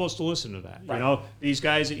who's supposed to listen to that? Right. These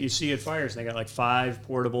guys that you see at fires, they got like 5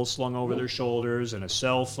 portables slung over their shoulders and a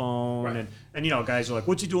cell phone, Right. and guys are like,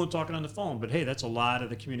 "What's he doing talking on the phone?" But hey, that's a lot of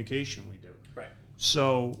the communication we do. Right.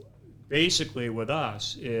 So, basically, with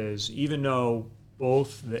us is even though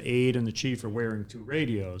both the aide and the chief are wearing 2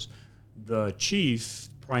 radios, the chief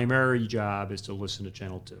primary job is to listen to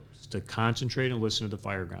channel 2. It's to concentrate and listen to the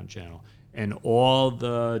fireground channel. And all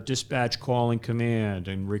the dispatch calling command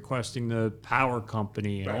and requesting the power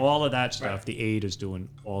company and Right. all of that stuff, Right. the aide is doing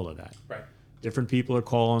all of that. Right. Different people are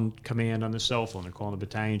calling command on the cell phone. They're calling the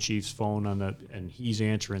battalion chief's phone and he's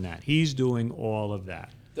answering that. He's doing all of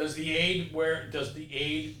that. Does the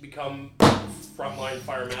aide become frontline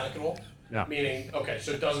firematic at all? No. Meaning, okay,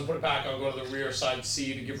 so it doesn't put it back on, go to the rear side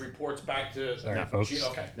C to give reports back to. Sorry, folks.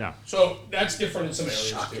 Okay. No. So that's different in some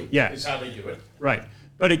areas too. Yeah. Is how they do it. Right.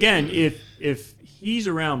 But again, if he's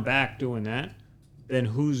around back doing that, then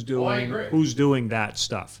who's I agree. doing that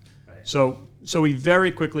stuff? So he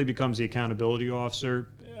very quickly becomes the accountability officer.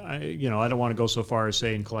 I don't want to go so far as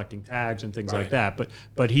saying collecting tags and things like that,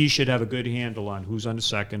 but he should have a good handle on who's on the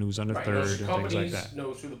second, who's on the third, Knows and companies, things like that.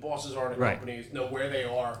 knows who the bosses are in the Right. companies, know where they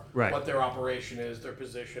are, Right. what their operation is, their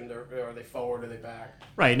position, are they forward, are they back?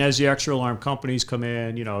 Right, and as the extra alarm companies come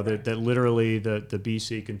in, that literally the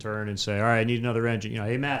BC can turn and say, all right, I need another engine.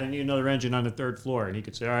 Hey, Matt, I need another engine on the third floor. And he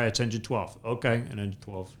could say, all right, it's engine 12. Okay, and engine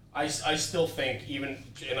 12. I still think, even,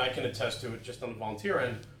 and I can attest to it just on the volunteer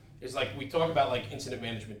end, is like we talk about like incident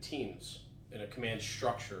management teams in a command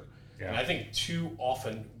structure. Yeah. And I think too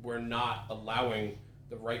often we're not allowing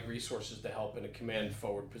the right resources to help in a command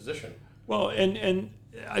forward position. Well, and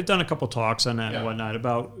I've done a couple talks on that Yeah. and whatnot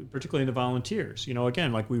about particularly the volunteers.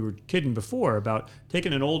 Again, like we were kidding before about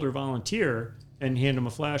taking an older volunteer and hand them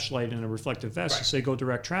a flashlight and a reflective vest and say go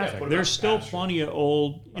direct traffic. put 'em There's out still faster. plenty of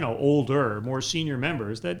older, more senior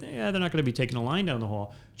members that they're not going to be taking a line down the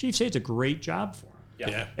hall. Chief Sade's a great job for them.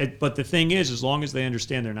 Yeah. But the thing is, as long as they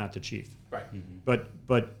understand they're not the chief. Right. But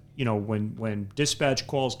when dispatch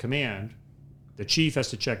calls command, the chief has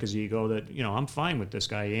to check his ego that I'm fine with this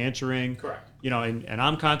guy answering. Correct. And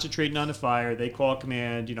I'm concentrating on the fire. They call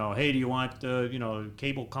command. Hey, do you want the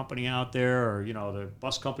cable company out there, or the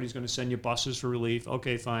bus company's going to send you buses for relief?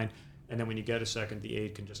 Okay, fine. And then when you get a second, the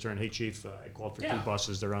aide can just turn, hey chief, I called for 2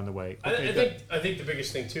 buses. They're on the way. Okay, I think the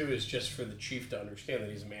biggest thing too is just for the chief to understand that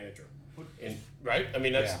he's a manager, and right. I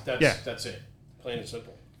mean that's it, plain and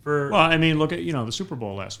simple. well, I mean, look at the Super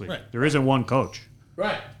Bowl last week. Right. There isn't one coach.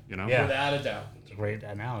 Right. Yeah. Without a doubt. It's a great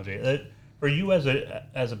analogy. For you as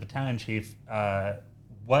a battalion chief,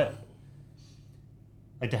 what,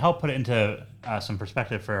 like, to help put it into some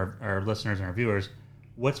perspective for our listeners and our viewers,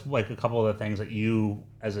 what's like a couple of the things that you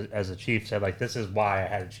as a chief said, like, this is why I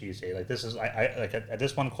had a chief say, like, this is I like at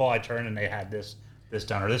this one call I turned and they had this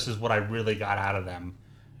done, or this is what I really got out of them,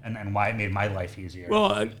 and why it made my life easier.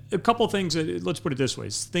 Well, a couple of things. Let's put it this way: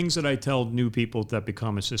 things that I tell new people that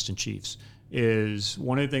become assistant chiefs is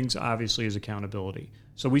one of the things. Obviously, is accountability.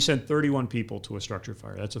 So we sent 31 people to a structure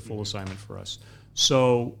fire. That's a full assignment for us.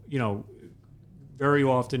 So very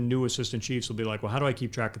often new assistant chiefs will be like, "Well, how do I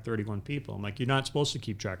keep track of 31 people?" I'm like, "You're not supposed to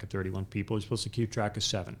keep track of 31 people. You're supposed to keep track of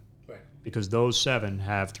 7, Right. because those 7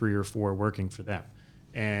 have 3 or 4 working for them."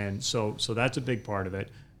 And so that's a big part of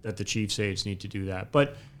it, that the chief's aides need to do that.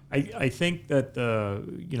 But I think that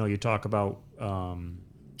you talk about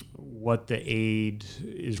what the aide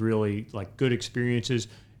is really like. Good experiences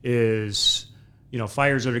is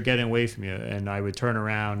fires that are getting away from you, and I would turn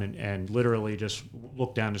around and literally just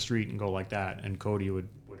look down the street and go like that, and Cody would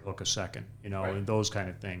hook a second, Right. and those kind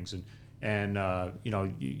of things, and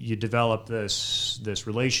you develop this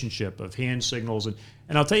relationship of hand signals, and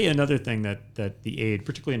I'll tell you another thing that the aide,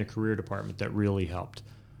 particularly in a career department, that really helped.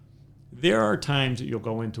 There are times that you'll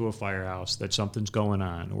go into a firehouse that something's going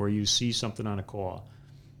on, or you see something on a call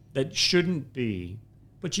that shouldn't be,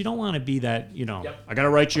 but you don't want to be that, Yep. I got to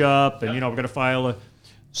write you up, and, Yep. we're going to file a.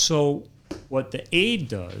 So what the aide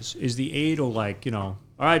does is the aide will all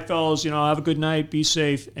right, fellas, have a good night, be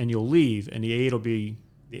safe, and you'll leave, and the aide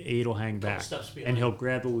will hang back, steps behind and he'll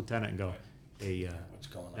grab the lieutenant and go, hey, What's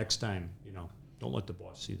going on? next time, don't let the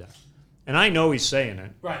boss see that. And I know he's saying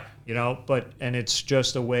it, Right. and it's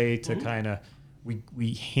just a way to kind of,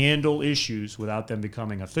 we handle issues without them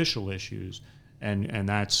becoming official issues. And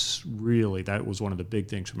that was one of the big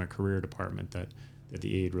things from a career department that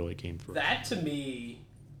the aide really came through. That to me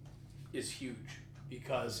is huge,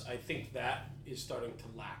 because I think that is starting to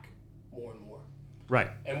lack more and more. Right.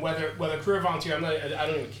 And whether career volunteer, I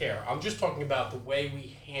don't even care. I'm just talking about the way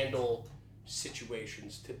we handle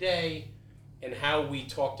situations today, and how we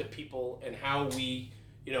talk to people, and how we,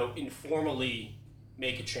 informally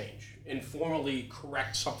make a change, informally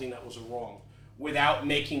correct something that was wrong, without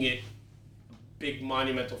making it a big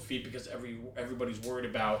monumental feat, because everybody's worried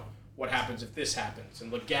about what happens if this happens,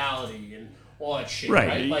 and legality and all that shit.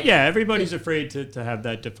 Right. Like, Yeah, everybody's afraid to have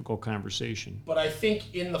that difficult conversation. But I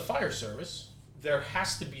think in the fire service, there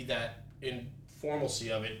has to be that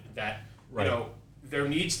informalcy of it, that, there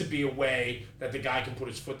needs to be a way that the guy can put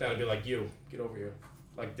his foot down and be like, you, get over here.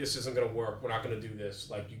 Like, this isn't going to work. We're not going to do this.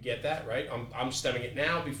 Like, you get that, right? I'm stemming it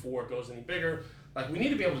now before it goes any bigger. Like, we need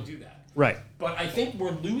to be able to do that. Right. But I think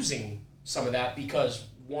we're losing some of that because,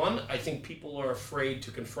 one, I think people are afraid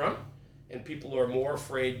to confront, and people are more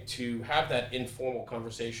afraid to have that informal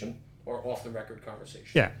conversation or off-the-record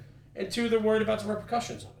conversation. Yeah. And two, they're worried about the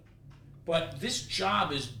repercussions of it. But this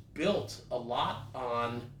job is built a lot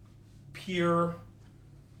on peer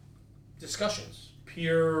discussions,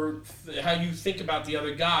 how you think about the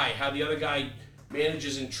other guy, how the other guy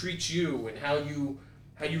manages and treats you, and how you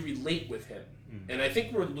relate with him. And I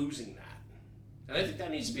think we're losing that. And I think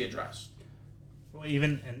that needs to be addressed. Well,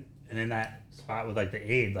 even and in that spot with like the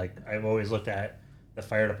aid, like I've always looked at the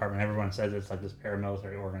fire department. Everyone says it's like this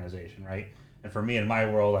paramilitary organization, right? And for me, in my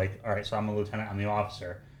world, like, all right, so I'm a lieutenant, I'm the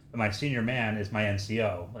officer, but my senior man is my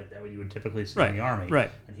NCO, like that what you would typically see in the Army,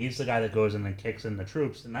 right. And he's the guy that goes in and kicks in the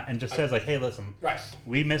troops and just says like, hey, listen, Right.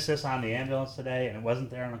 we missed this on the ambulance today, and it wasn't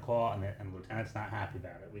there on the call, and the lieutenant's not happy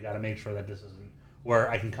about it. We got to make sure that this isn't where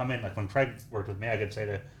I can come in. Like when Craig worked with me, I could say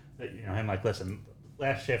to him like, listen,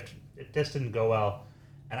 last shift this didn't go well,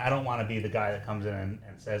 and I don't want to be the guy that comes in and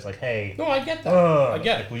says like, hey, No, I get that. I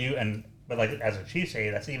get like, it. will you but like as a chief's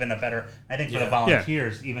aide, that's even a better. I think for the Yeah.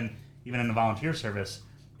 volunteers, even in the volunteer service,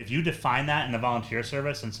 if you define that in the volunteer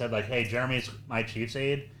service and said like, hey, Jeremy's my chief's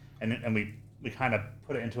aide, and we kind of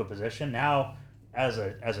put it into a position now as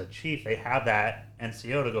a chief, they have that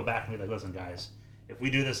NCO to go back and be like, listen, guys, if we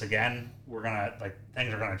do this again, we're gonna like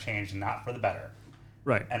things are gonna change and not for the better.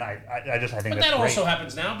 Right. And I think But that's that great. also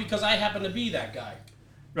happens now because I happen to be that guy.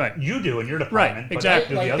 Right. You do in your department, Right,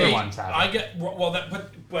 exactly. But do the other ones have I it? get well that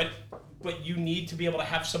but you need to be able to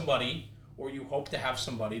have somebody, or you hope to have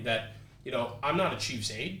somebody that, you know, I'm not a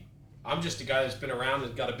chief's aide. I'm just a guy that's been around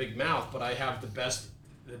and got a big mouth, but I have the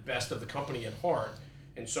best of the company at heart.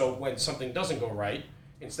 And so when something doesn't go right,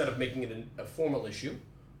 instead of making it a formal issue,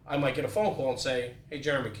 I might get a phone call and say, hey,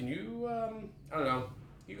 Jeremy, can you, I don't know,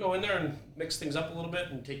 you go in there and mix things up a little bit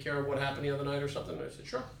and take care of what happened the other night or something? And I said,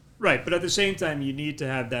 sure. Right, but at the same time, you need to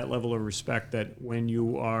have that level of respect that when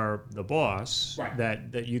you are the boss, Right.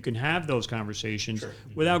 that you can have those conversations Sure.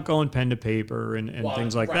 without going pen to paper and Well,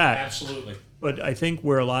 things like right, that. Absolutely. But I think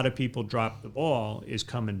where a lot of people drop the ball is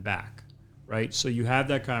coming back, right? So you have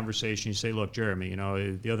that conversation. You say, look, Jeremy, you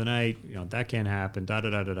know, the other night, you know, that can't happen,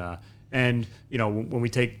 da-da-da-da-da. And, you know, when we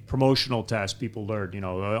take promotional tests, people learn, you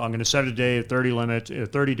know, I'm going to set a day, a 30 limit,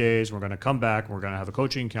 30 days. We're going to come back. We're going to have a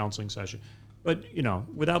coaching and counseling session. But, you know,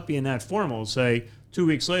 without being that formal, say 2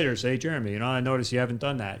 weeks later, say, Jeremy, you know, I noticed you haven't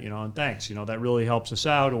done that, you know, and thanks. You know, that really helps us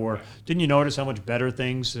out. Or didn't you notice how much better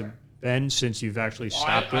things have been since you've actually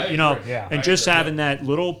stopped? I you know, agree. Yeah. and I just agree. having that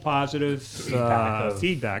little positive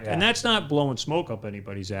feedback. Yeah. And that's not blowing smoke up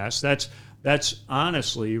anybody's ass. That's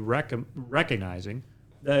honestly recognizing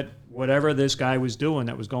that whatever this guy was doing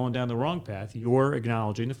that was going down the wrong path, you're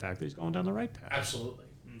acknowledging the fact that he's going down the right path. Absolutely.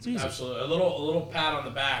 It's easy. Absolutely. A little pat on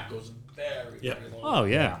the back goes very, Yep. very long. Oh,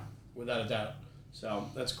 yeah. Without a doubt. So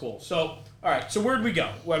that's cool. So, all right. So where'd we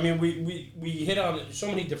go? Well, I mean, we hit on so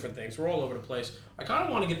many different things. We're all over the place. I kind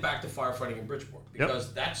of want to get back to firefighting in Bridgeport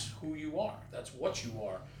because that's who you are. That's what you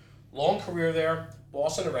are. Long career there,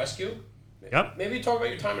 boss in the rescue. Yep. Maybe talk about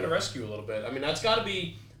your time in the rescue a little bit. I mean, that's got to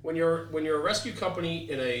be when you're a rescue company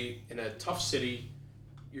in a tough city.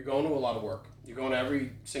 You're going to a lot of work. You're going to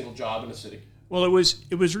every single job in the city. Well, it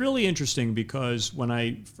was really interesting because when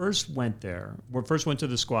I first went there, first went to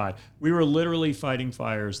the squad, we were literally fighting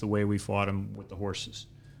fires the way we fought them with the horses.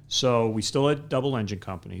 So we still had double engine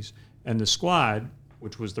companies, and the squad,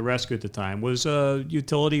 which was the rescue at the time, was a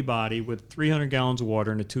utility body with 300 gallons of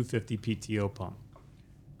water and a 250 PTO pump.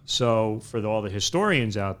 So for all the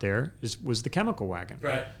historians out there, this was the chemical wagon.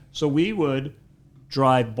 Right. So we would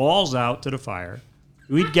drive balls out to the fire.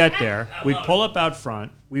 We'd get there. We'd pull up out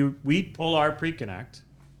front. We'd pull our pre-connect,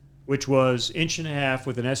 which was 1.5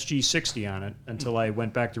 with an SG60 on it until I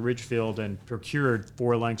went back to Ridgefield and procured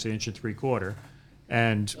 4 lengths of 1.75 inch.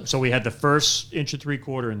 And so we had the first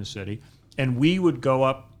 1.75 inch in the city. And we would go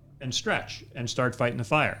up and stretch and start fighting the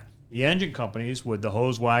fire. The engine companies the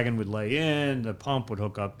hose wagon would lay in, the pump would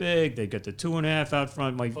hook up big, they'd get the 2.5 out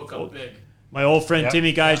front. Hook up big. My old friend Yep.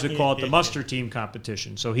 Timmy Guys would call it the muster team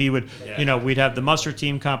competition. So he would, you know, we'd have the muster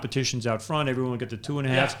team competitions out front. Everyone would get the 2.5s.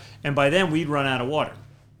 Yeah. And by then we'd run out of water.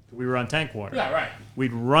 We were on tank water. Yeah, right.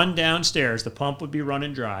 We'd run downstairs. The pump would be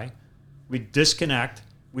running dry. We'd disconnect.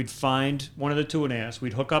 We'd find one of the 2.5s.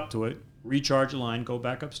 We'd hook up to it, recharge the line, go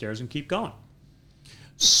back upstairs, and keep going.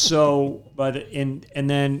 So, and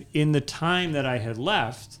then in the time that I had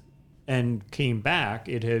left and came back,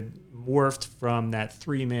 it had morphed from that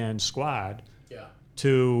 3-man squad Yeah.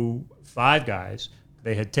 to 5 guys.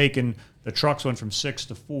 They had taken the trucks went from 6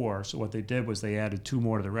 to 4. So what they did was they added 2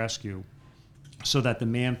 more to the rescue, so that the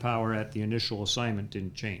manpower at the initial assignment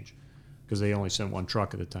didn't change, because they only sent 1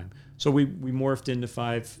 truck at a time. So we morphed into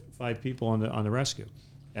five people on the rescue,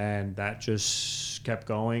 and that just kept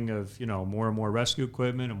going. Of more and more rescue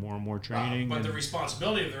equipment and more training. But and- the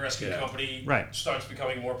responsibility of the rescue company Right. starts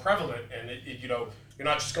becoming more prevalent, and you're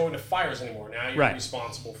not just going to fires anymore. Now you're Right.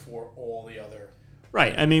 responsible for all the other.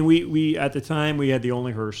 Right. I mean, we at the time we had the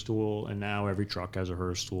only Hearst tool, and now every truck has a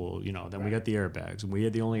Hearst tool. Then we got the airbags, and we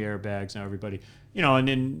had the only airbags. Now everybody, and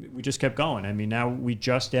then we just kept going. I mean, now we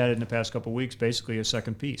just added in the past couple of weeks basically a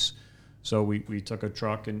second piece. So we took a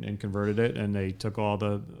truck and converted it, and they took all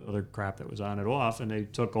the other crap that was on it off, and they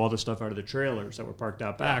took all the stuff out of the trailers that were parked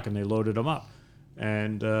out back, and they loaded them up.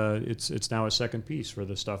 And it's now a second piece for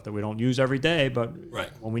the stuff that we don't use every day, but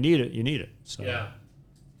when we need it, you need it. So. Yeah,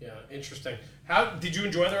 interesting. How did you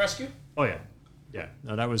enjoy the rescue? Oh yeah.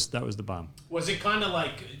 No, that was the bomb. Was it kind of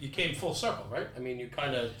like you came full circle, right? I mean, you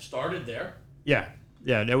kind of started there. Yeah,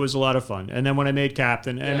 it was a lot of fun. And then when I made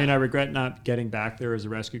captain, I mean, I regret not getting back there as a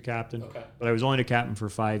rescue captain. Okay. But I was only a captain for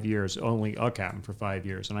 5 years,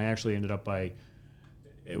 and I actually ended up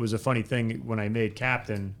it was a funny thing, when I made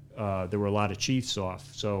captain, there were a lot of chiefs off.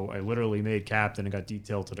 So I literally made captain and got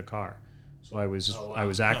detailed to the car. So I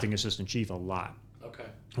was acting assistant chief a lot. Okay.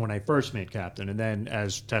 When I first made captain, and then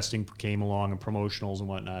as testing came along and promotionals and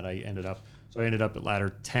whatnot, I ended up at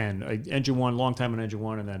ladder 10. Engine 1, long time in engine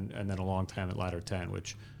 1, and then a long time at ladder 10,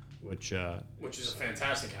 which is a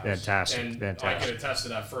fantastic house. Fantastic. I can attest to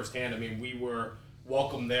that firsthand. I mean, we were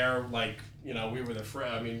welcome there, like, we were the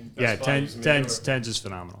friend. I mean, best buddies. Tens is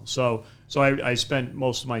phenomenal. So I spent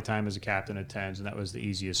most of my time as a captain at Tens, and that was the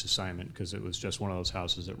easiest assignment because it was just one of those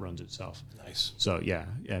houses that runs itself. Nice. So yeah,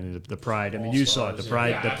 and the pride. I mean, you saw it. The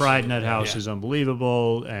pride in that house is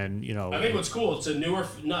unbelievable, and I think what's cool, it's a newer,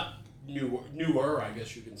 I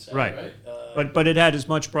guess you can say. Right. But it had as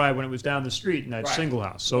much pride when it was down the street in that single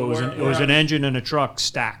house. So it was an engine and a truck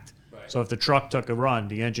stacked. Right. So if the truck took a run,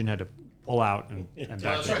 the engine had to pull out and back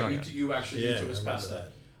that's the right. truck. You actually need to discuss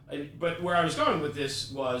that. But where I was going with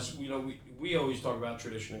this was, we always talk about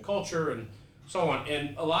tradition and culture and so on,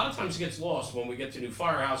 and a lot of times it gets lost when we get to new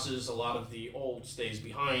firehouses. A lot of the old stays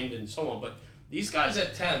behind and so on. But these guys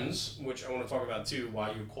at Tens, which I want to talk about too,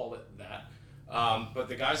 why you call it that. But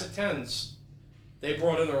the guys at Tens, they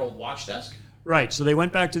brought in their old watch desk. Right. So they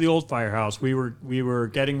went back to the old firehouse. We were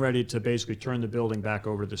getting ready to basically turn the building back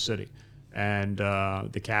over to the city. And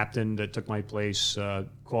the captain that took my place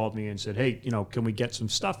called me and said, "Hey, can we get some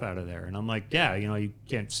stuff out of there?" And I'm like, "Yeah, you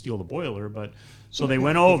can't steal the boiler, but." So they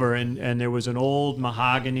went over, and there was an old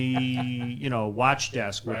mahogany, watch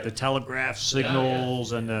desk with the telegraph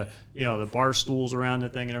signals and the bar stools around the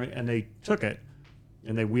thing and everything. And they took it,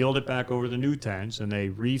 and they wheeled it back over the new Tens, and they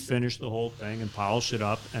refinished the whole thing and polished it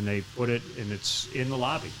up, and they put it, and it's in the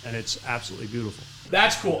lobby, and it's absolutely beautiful.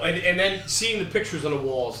 That's cool. And then seeing the pictures on the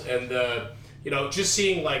walls and just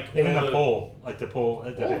seeing even the pole, they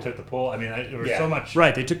took the pole. I mean, there was so much.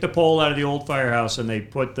 Right, they took the pole out of the old firehouse and they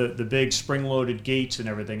put the big spring-loaded gates and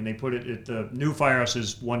everything, and they put it at the new firehouse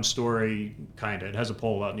is one story kind of. It has a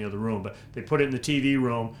pole out in the other room, but they put it in the TV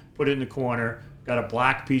room, put it in the corner, got a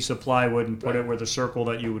black piece of plywood and put it where the circle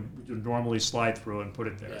that you would normally slide through and put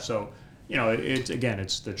it there. Yeah. So.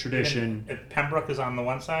 It's the tradition. If Pembroke is on the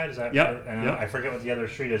one side, is that? Yep. I forget what the other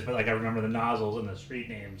street is, but I remember the nozzles and the street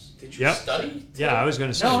names. Did you study? Yeah, I was going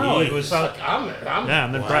to say. No, it was.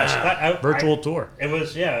 I'm impressed. Virtual tour. It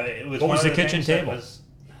was. It was. What was the kitchen table?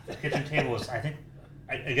 The kitchen table was. I think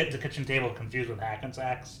I get the kitchen table confused with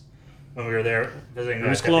Hackensack's. When we were there visiting, it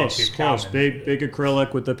was close. Big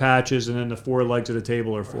acrylic with the patches, and then the four legs of the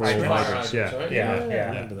table are four old hydrants. Yeah.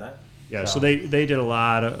 Remember that? Yeah, so they did a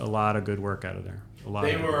lot of good work out of there.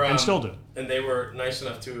 And still do. And they were nice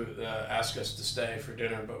enough to ask us to stay for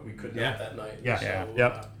dinner, but we could not that night. Yeah.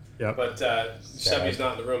 So, Yep. But Sebby's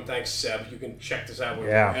not in the room. Thanks, Seb. You can check this out when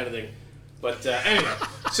we're editing. But anyway,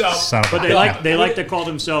 they like to call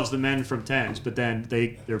themselves the men from Tens, but then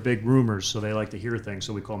they're big rumors, so they like to hear things.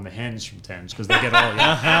 So we call them the hens from Tens because they get all.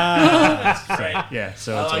 That's great. Yeah,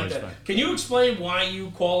 so it's always fun. Can you explain why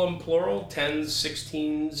you call them plural? 10s,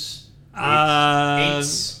 16s.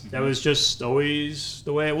 8s. That was just always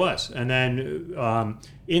the way it was. And then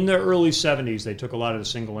in the early 70s, they took a lot of the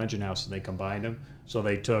single engine houses and they combined them. So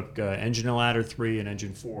they took engine ladder 3 and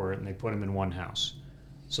engine 4 and they put them in one house.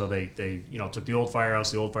 So they took the old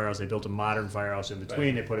firehouse, they built a modern firehouse in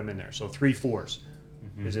between, they put them in there. So 3 4s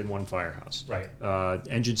is in one firehouse. Right.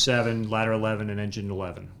 Engine 7, ladder 11, and engine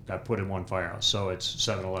 11 got put in one firehouse. So it's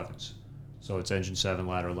 7 11s. So it's engine 7,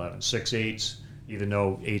 ladder 11. 6 8s. Even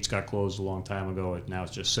though 8s got closed a long time ago, now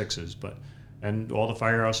it's just 6s. And all the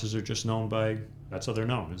firehouses are just known by, that's how they're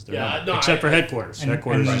known. Except for headquarters.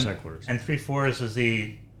 Headquarters is headquarters. And 3 4s is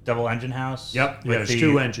the double engine house? Yep. Yeah, there's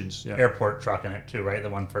 2 engines. Yep. Airport truck in it too, right? The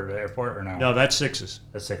one for the airport or no? No, that's 6s.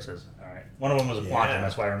 That's 6s. All right. One of them was a Quantum.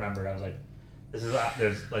 That's why I remembered. I was like,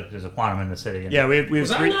 there's a Quantum in the city. Yeah, we have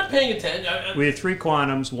was 3. I'm not paying attention. We had 3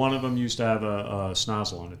 Quantums. One of them used to have a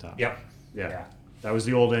snozzle on the top. Yep. Yeah. That was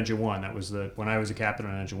the old Engine 1. That was when I was a captain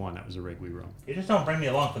on Engine 1. That was the rig we rode. You just don't bring me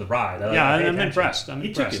along for the ride. Yeah, I'm impressed. I'm He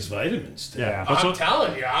took impressed. his vitamins today. Yeah. I'm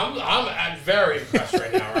telling you, I'm very impressed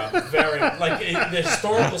right now, Rob. Very, like, the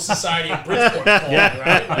Historical Society of Bridgeport called,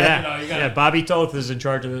 right? Like, Yeah, you know, you yeah. gotta, Bobby Toth is in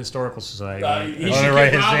charge of the Historical Society. he Oh, should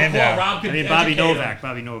write give his Rob a name call. down. Rob could I mean, Bobby educate him. Novak.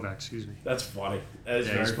 Bobby Novak, excuse me. That's funny. That is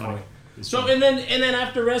Yeah, very he's funny. funny. So and then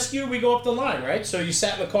after rescue, we go up the line, right? So you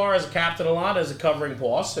sat in the car as a captain a lot, as a covering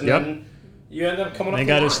boss, and Yep. then you end up coming up I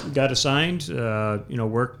the line. got assigned.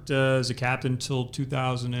 Worked as a captain until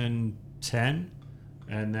 2010,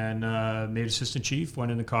 and then made assistant chief.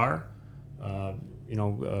 Went in the car.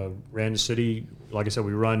 Ran the city. Like I said,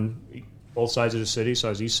 we run both sides of the city. So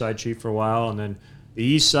I was east side chief for a while, and then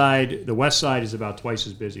the west side is about twice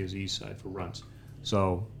as busy as the east side for runs.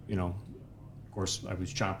 So of course, I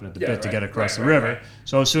was chomping at the bit to get across the river. right.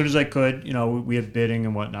 So as soon as I could, we had bidding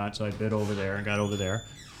and whatnot. So I bid over there and got over there.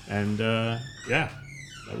 And that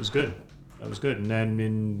was good. That was good. And then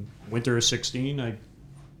in winter of 16, I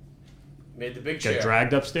Made the big got chair.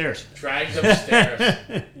 dragged upstairs. Dragged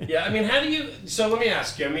upstairs. Yeah, I mean, how do you? So let me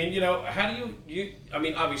ask you. I mean, how do you? I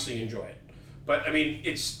mean, obviously you enjoy it, but I mean,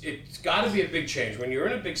 it's got to be a big change when you're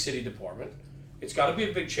in a big city department. It's got to be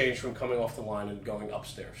a big change from coming off the line and going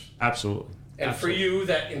upstairs. Absolutely. And for you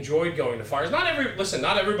that enjoyed going to fires, not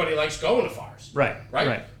everybody likes going to fires. Right.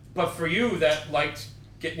 Right. But for you that liked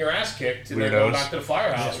getting your ass kicked and then going Weirdos. back to the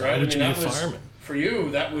firehouse, Yeah, right? why would you be a that was fireman? for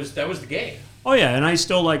you. That was the game. Oh yeah, and I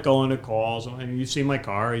still like going to calls. I mean, you've seen my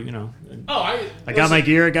car, and Oh, I got my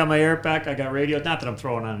gear, I got my air pack, I got radio. Not that I'm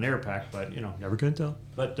throwing on an air pack, but never can tell.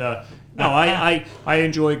 But no, I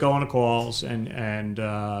enjoy going to calls, and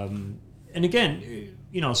again,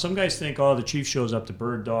 some guys think, oh, the chief shows up to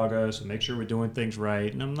bird dog us and make sure we're doing things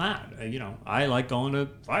right, and I'm not. I like going to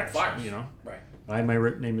fires. Fires. Right. Right. My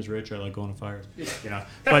name is Rich. I like going to fires.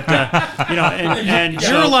 But and You're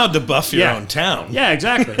so- allowed to buff your Yeah. own town. Yeah,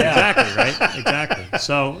 exactly, right, exactly.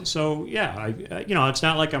 So yeah, it's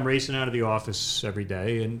not like I'm racing out of the office every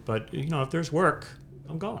day, but if there's work,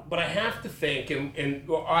 I'm going. But I have to think, and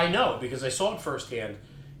well, I know because I saw it firsthand,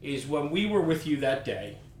 is when we were with you that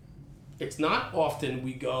day, it's not often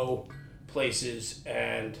we go places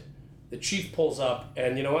and the chief pulls up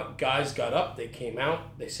and you know what? Guys got up, they came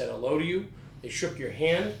out, they said hello to you, they shook your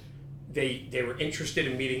hand, they were interested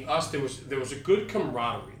in meeting us. There was a good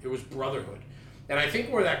camaraderie, there was brotherhood. And I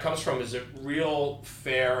think where that comes from is a real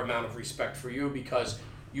fair amount of respect for you because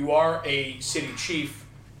you are a city chief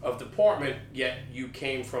of department, yet you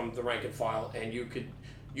came from the rank and file, and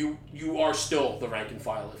you are still the rank and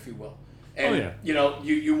file, if you will. And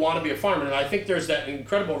you want to be a fireman, and I think there's that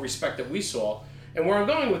incredible respect that we saw. And where I'm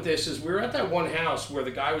going with this is we were at that one house where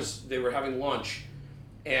they were having lunch,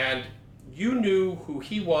 and you knew who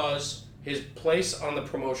he was, his place on the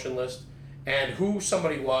promotion list, and who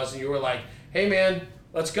somebody was, and you were like, hey man,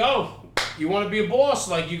 let's go. You want to be a boss,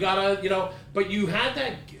 like you gotta, but you had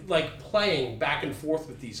that like playing back and forth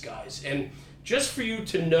with these guys, and just for you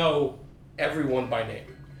to know everyone by name,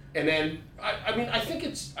 and then I think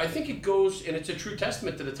it goes, and it's a true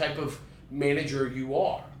testament to the type of manager you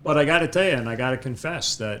are. But I got to tell you, and I got to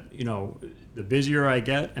confess that the busier I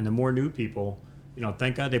get and the more new people,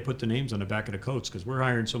 thank God they put the names on the back of the coats because we're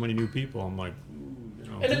hiring so many new people. I'm like,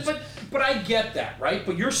 But I get that, right?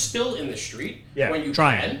 But you're still in the street when you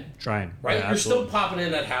trying, right? Yeah, You're still absolutely. popping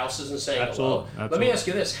in at houses and saying hello. Absolutely. Let me ask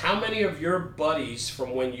you this: how many of your buddies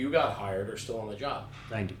from when you got hired are still on the job?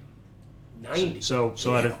 90. 90. So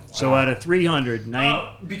out of 300,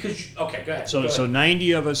 90. Because go ahead. So Go ahead.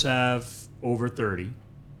 90 of us have over 30,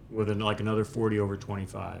 with like another 40 over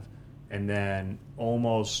 25, and then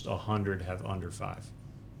almost 100 have under 5.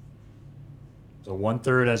 So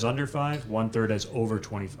 1/3 has under 5, 1/3 has over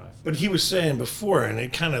 25. But he was saying before, and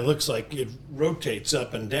it kind of looks like it rotates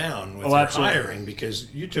up and down with Oh, your absolutely. hiring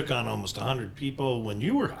because you took on almost 100 people when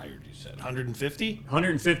you were hired. You said 150.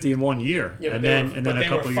 150 in 1 year, Yeah, and but then they a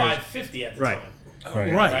couple were years. 550 at the Right. time.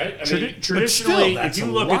 Right. Right? I mean, Traditionally, that's if you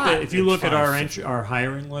a look lot at at our 550. our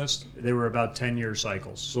hiring list, they were about 10-year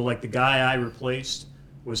cycles. So like the guy I replaced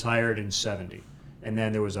was hired in 70, and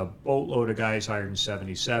then there was a boatload of guys hired in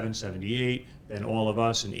 77, 78, then all of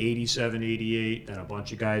us in 87, 88, then a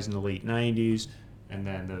bunch of guys in the late 90s, and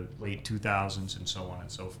then the late 2000s, and so on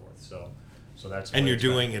and so forth. So that's And what you're it's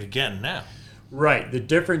been. doing it again now. Right. The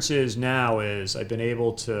difference is now is I've been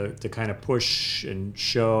able to kind of push and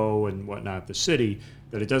show and whatnot the city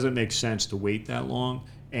that it doesn't make sense to wait that long.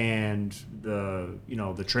 And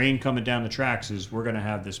the train coming down the tracks is we're going to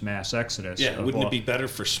have this mass exodus. Yeah, of wouldn't all- it be better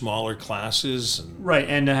for smaller classes? And Right,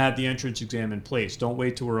 and to have the entrance exam in place. Don't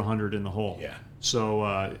wait till we're 100 in the hole. Yeah.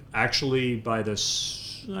 So actually, by the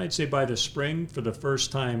I'd say by the spring, for the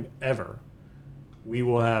first time ever, we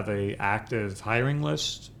will have a active hiring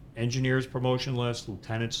list, engineers promotion list,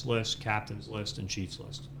 lieutenants list, captains list, and chiefs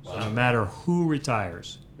list. So no matter who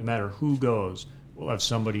retires, no matter who goes, we'll have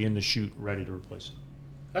somebody in the chute ready to replace it.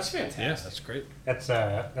 That's fantastic. Yeah, that's great.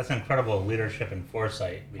 That's incredible leadership and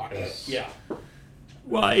foresight because Yeah.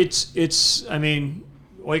 Well, it's. I mean,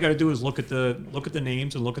 all you got to do is look at the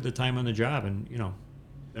names and look at the time on the job, and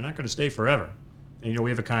they're not going to stay forever. And, we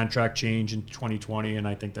have a contract change in 2020, and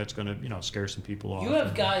I think that's going to scare some people off. You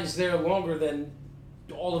have guys there longer than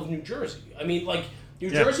all of New Jersey. I mean, like, New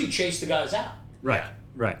Yeah. Jersey chased the guys out. Right.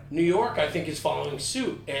 New York, I think, is following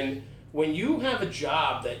suit. And when you have a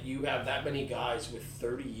job that you have that many guys with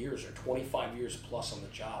 30 years or 25 years plus on the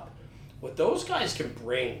job, what those guys can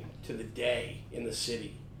bring to the day in the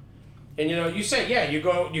city. And, you say, yeah, you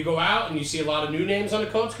go out and you see a lot of new names on the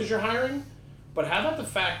codes because you're hiring. But how about the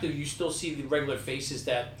fact that you still see the regular faces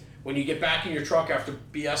that when you get back in your truck after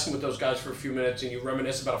BSing with those guys for a few minutes and you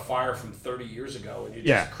reminisce about a fire from 30 years ago and you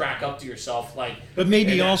just crack up to yourself like... But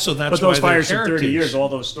maybe and also that's But those why fires their from 30 heritage- years, all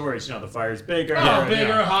those stories, the fire's bigger.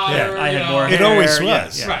 bigger, hotter. I had more It hair. always yeah,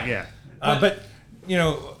 was. Yeah, Right. yeah. But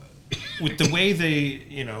with the way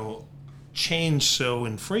they change so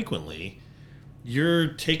infrequently,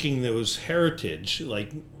 you're taking those heritage,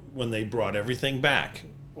 like when they brought everything back.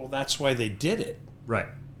 Well, that's why they did it. Right.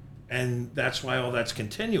 And that's why all that's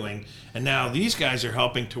continuing. And now these guys are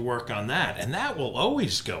helping to work on that. And that will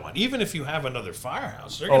always go on. Even if you have another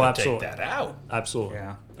firehouse, they're going to take absolutely. that out. Absolutely.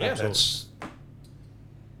 yeah. Yeah, Absolutely. that's...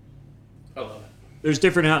 I love it. There's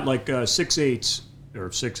different, like 6/8s or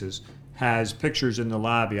 6s has pictures in the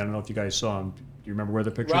lobby. I don't know if you guys saw them. Do you remember where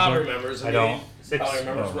the pictures Rob are? remembers. I don't. Probably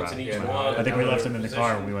remembers what's in each yeah, one. I think we and left their them in the position.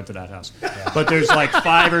 car when we went to that house. But there's like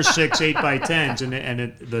 5 or 6 8x10s,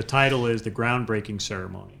 and the title is the groundbreaking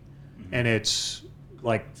ceremony, and it's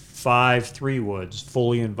like 5 3-woods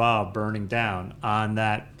fully involved burning down on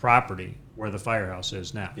that property where the firehouse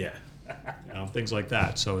is now. Yeah. Things like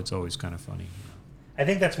that. So it's always kind of funny. I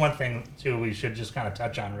think that's one thing too we should just kind of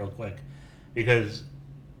touch on real quick, because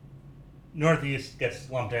Northeast gets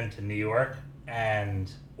lumped into New York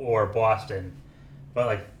or Boston, but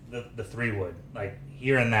like the 3-wood, like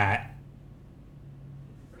hearing that.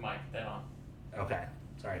 Mike, that on. Okay,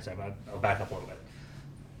 sorry, I'll back up a little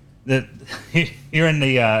bit. Hearing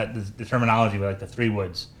the terminology with like the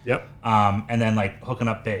 3-woods, Yep. and then like hooking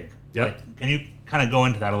up big. Yep. Like, can you kind of go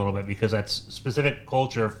into that a little bit, because that's specific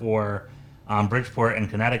culture for Bridgeport and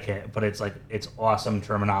Connecticut, but it's awesome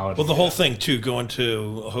terminology. Well, the whole thing, too, going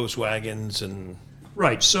to hose wagons and...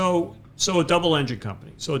 Right. So a double engine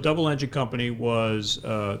company. So a double engine company was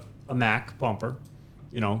a Mack pumper,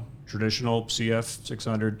 traditional CF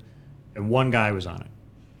 600, and one guy was on it.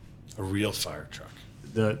 A real fire truck.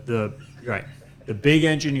 The big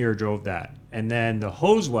engineer drove that, and then the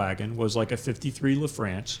hose wagon was like a 53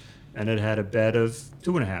 LaFrance, and it had a bed of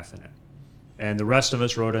 2.5 in it, and the rest of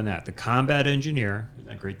us rode on that. The combat engineer, isn't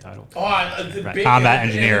that a great title? Oh, the Right. big Combat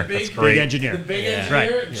and the engineer. big- That's great. Big engineer. The big Yeah.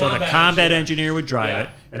 engineer. Right. So the combat engineer would drive Yeah. it,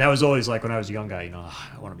 and that was always like when I was a young guy.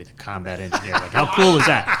 I want to be the combat engineer. Like, how cool is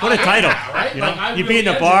that? What a title! Yeah, right? You know, Like, I you be in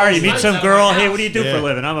really the bar, enjoy you meet those some nights girl. at my Hey, what do you do house. for a Yeah.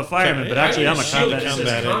 living? I'm a fireman, but actually I'm a Shield combat just says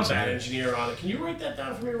engineer. combat engineer on it. Can you write that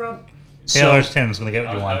down for me, Rob? Taylor's Tim's gonna get I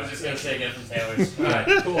you was, one. I was just gonna say get from Taylor's. All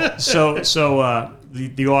right, cool. So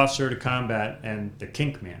the officer to combat and the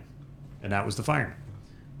kink man, and that was the fireman.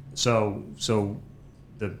 So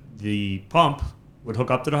the pump would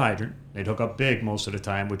hook up to the hydrant. They'd hook up big most of the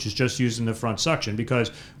time, which is just using the front suction,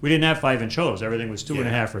 because we didn't have 5-inch hose. Everything was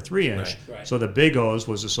 2.5 or 3-inch. Right. So the big hose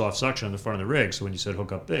was the soft suction on the front of the rig. So when you said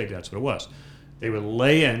hook up big, that's what it was. They would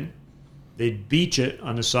lay in. They'd beach it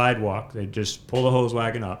on the sidewalk. They'd just pull the hose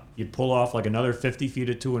wagon up. You'd pull off like another 50 feet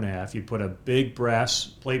of 2.5. You'd put a big brass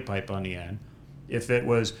plate pipe on the end. If it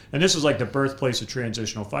was, and this was like the birthplace of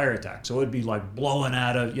transitional fire attack. So it'd be like blowing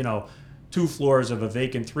out of, 2 floors of a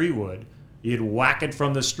vacant 3-wood. You'd whack it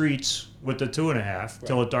from the streets with the 2.5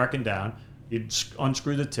 till it darkened down. You'd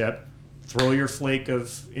unscrew the tip, throw your flake of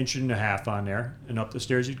 1.5 on there, and up the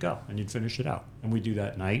stairs you'd go, and you'd finish it out. And we'd do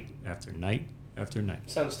that night after night after night.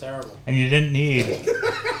 Sounds terrible. And you didn't need.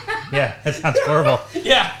 Yeah, that sounds horrible.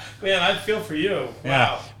 Yeah, man, I feel for you.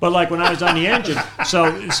 Yeah. Wow. But like when I was on the engine,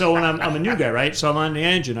 so when I'm a new guy, right? So I'm on the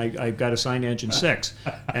engine. I got assigned engine 6,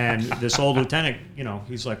 and this old lieutenant,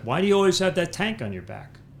 he's like, "Why do you always have that tank on your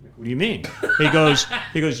back?" Like, what do you mean? He goes,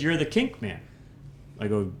 "You're the kink man." I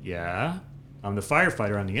go, "Yeah, I'm the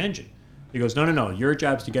firefighter on the engine." He goes, No. Your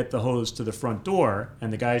job's to get the hose to the front door,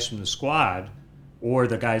 and the guys from the squad or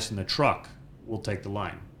the guys from the truck will take the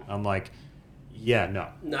line. I'm like, Yeah, no.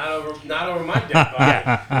 Not over my dead body.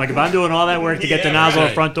 Yeah, I'm like, if I'm doing all that work to get the Yeah, nozzle right.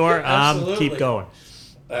 at front door, Absolutely. keep going.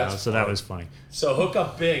 That's So that was funny. So hook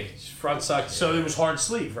up big front suction. So it was hard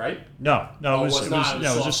sleeve, right? No, Oh, it was it was not. It was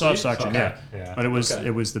no, it was a soft soft sleeve? suction, Okay. yeah. But it was Okay.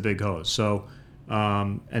 it was the big hose. So,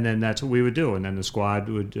 and then that's what we would do, and then the squad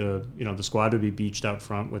would, the squad would be beached out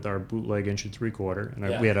front with our bootleg 1 3/4, and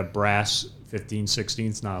Yeah. we had a brass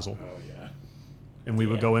 15/16 nozzle, Oh yeah. and we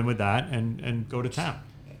would go in with that and go to town.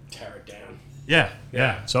 Tear it down.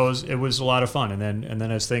 Yeah. So it was a lot of fun, and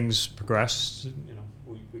then as things progressed,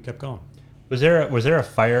 we kept going. Was there a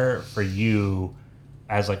fire for you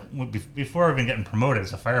as like before even getting promoted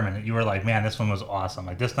as a fireman that you were like, man, this one was awesome.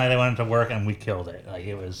 Like this night I went into work and we killed it. Like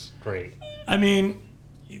it was great. I mean,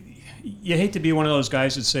 you hate to be one of those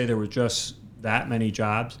guys that say there were just that many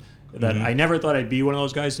jobs. That I never thought I'd be one of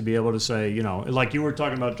those guys to be able to say, like you were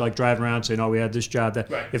talking about, like driving around saying, oh, we had this job. That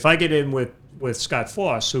Right. if I get in with Scott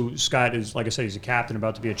Foss, who Scott is, like I said, he's a captain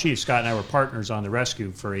about to be a chief. Scott and I were partners on the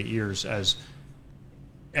rescue for 8 years as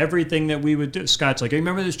everything that we would do. Scott's like, hey,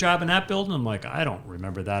 remember this job in that building? I'm like, I don't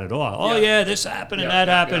remember that at all. Oh Yeah. yeah, this happened and Yeah, that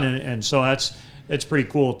yeah, happened, yeah. and so it's pretty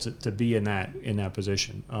cool to be in that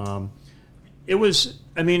position. It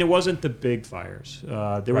wasn't the big fires.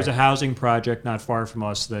 There was a Right. housing project not far from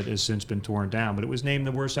us that has since been torn down, but it was named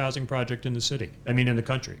the worst housing project in the city. In the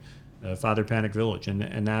country, Father Panic Village,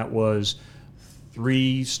 and that was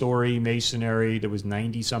 3-story masonry. There was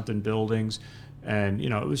 90-something buildings, and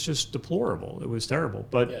it was just deplorable. It was terrible.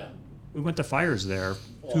 But Yeah. we went to fires there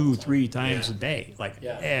All 2-3 the time. times Yeah. a day, like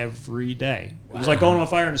Yeah. every day. It was like going to a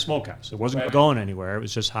fire in a smokehouse. It wasn't Right. going anywhere. It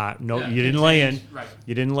was just hot. No, Yeah. you didn't lay in. Right.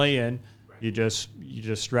 You didn't lay in. You just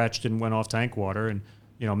stretched and went off tank water, and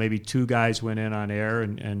maybe 2 guys went in on air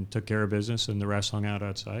and took care of business, and the rest hung out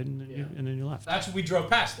outside, and then you left. That's what we drove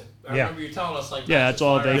past it. I Yeah. remember you telling us like Yeah, mattress that's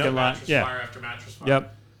all fire after vacant lot. mattress Yeah. fire after mattress fire.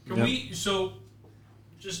 Yep. Can Yep. we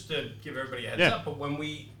just to give everybody a heads Yeah. up, but when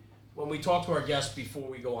we talk to our guests before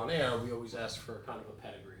we go on air, we always ask for kind of a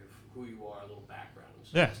pedigree of who you are, a little background.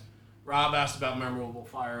 So Yeah. Rob asked about memorable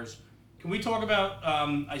fires. Can we talk about,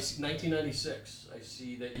 I see 1996. I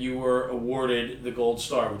see that you were awarded the Gold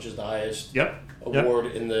Star, which is the highest Yep. award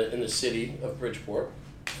in the city of Bridgeport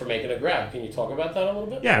for making a grab. Can you talk about that a little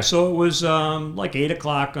bit? Yeah, so it was like 8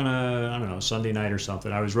 o'clock on a Sunday night or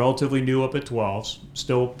something. I was relatively new up at 12s,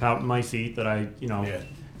 still pouting my feet that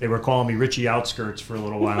they were calling me Richie Outskirts for a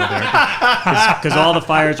little while there because all the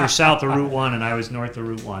fires are south of Route 1 and I was north of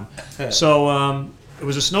Route 1. So it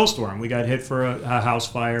was a snowstorm. We got hit for a house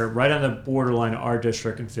fire right on the borderline of our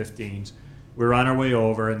district in 15s. We were on our way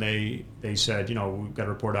over, and they said, we've got to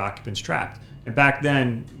report occupants trapped. And back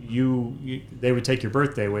then, they would take your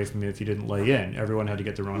birthday away from you if you didn't lay in. Everyone had to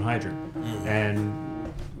get their own hydrant.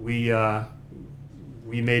 And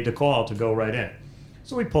we made the call to go right in.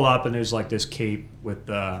 So we pull up, and there's like this cape with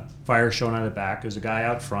fire shown on the back. There's a guy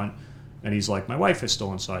out front, and he's like, my wife is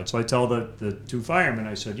still inside. So I tell the 2 firemen,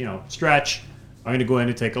 I said, stretch. I'm going to go in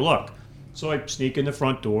and take a look. So I sneak in the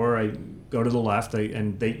front door. I go to the left,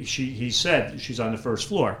 he said she's on the first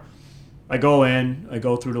floor. I go in. I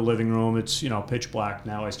go through the living room. It's pitch black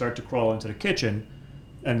now. I start to crawl into the kitchen,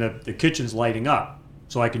 and the kitchen's lighting up,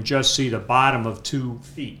 so I can just see the bottom of 2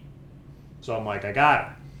 feet. So I'm like, I got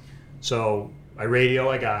her. So I radio.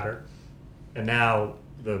 I got her, and now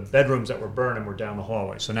the bedrooms that were burning were down the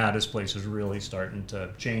hallway. So now this place is really starting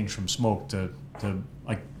to change from smoke to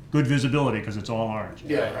like good visibility because it's all orange.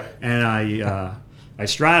 Yeah, right. And I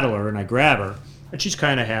straddle her and I grab her, and she's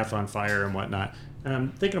kind of half on fire and whatnot. And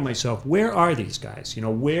I'm thinking to myself, where are these guys?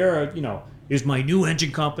 Where is my new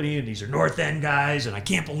engine company? And these are North End guys, and I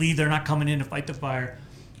can't believe they're not coming in to fight the fire.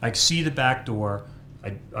 I see the back door.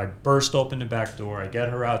 I burst open the back door. I get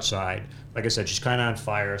her outside. Like I said, she's kind of on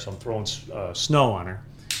fire, so I'm throwing snow on her.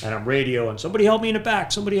 And I'm radioing, somebody help me in the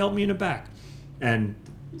back. Somebody help me in the back. And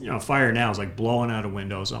fire now is like blowing out of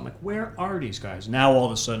windows. I'm like, where are these guys? Now all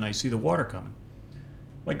of a sudden I see the water coming.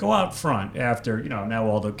 Like, go out front after, now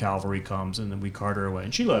all the cavalry comes, and then we cart her away.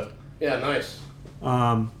 And she lived. Yeah, nice.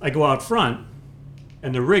 I go out front,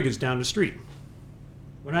 and the rig is down the street.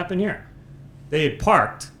 What happened here? They had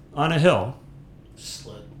parked on a hill.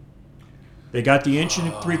 Slid. They got the 1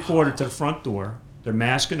 3/4 to the front door. They're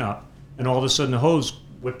masking up, and all of a sudden the hose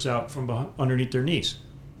whips out from underneath their knees.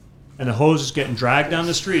 And the hose is getting dragged down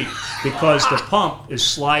the street because the pump is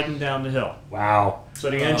sliding down the hill. Wow.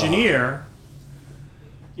 So the engineer,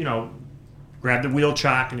 grabbed the wheel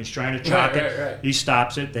chock and he's trying to chock it. Right. He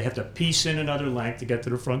stops it. They have to piece in another length to get to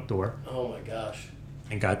the front door, Oh my gosh.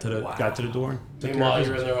 and got to the door. And took care Meanwhile, of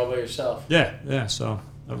you're in business. there all by yourself. Yeah. So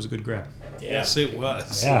that was a good grab. Yes, it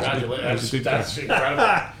was. Yeah. Congratulations. That was a good That's incredible.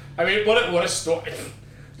 I mean, what a story.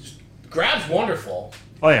 Just grab's wonderful.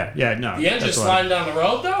 Oh yeah, no. The engine that's what- sliding down the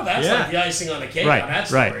road, though, that's Yeah. like the icing on the cake Right, on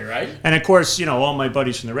that right. story, right? And of course, you know, all my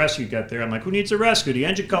buddies from the rescue got there. I'm like, who needs a rescue? The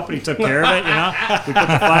engine company took care of it, you know. We put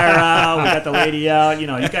the fire out, we got the lady out. You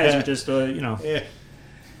know, you guys are just, you know. Yeah.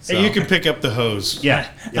 So- Hey, you can pick up the hose. Yeah,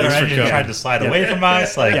 Their Thanks for engine coming. tried to slide away from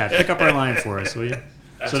us. Like, yeah. Pick up our line for us, will you?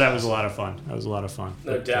 So that was a lot of fun. That was a lot of fun.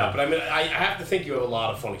 No doubt. But I mean, I have to think you have a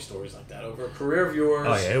lot of funny stories like that over a career of yours.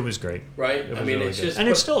 Oh yeah, it was great. Right? It was I mean, really it's good. just. And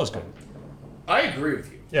it still is good. I agree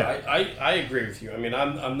with you. Yeah. I agree with you. I mean,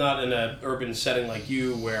 I'm not in an urban setting like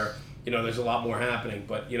you where, you know, there's a lot more happening.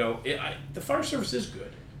 But, you know, the fire service is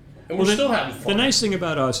good. And we're still having fun. The nice thing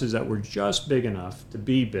about us is that we're just big enough to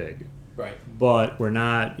be big. Right. But we're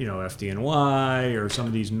not, you know, FDNY or some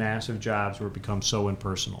of these massive jobs where it becomes so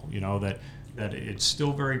impersonal, you know, that it's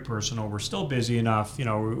still very personal. We're still busy enough, you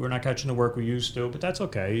know, we're not catching the work we used to, but that's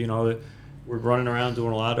okay. You know, we're running around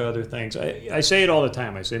doing a lot of other things. I say it all the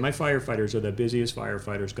time. I say my firefighters are the busiest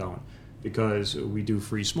firefighters going because we do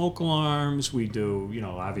free smoke alarms. We do, you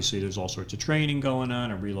know, obviously there's all sorts of training going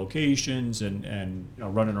on and relocations and you know,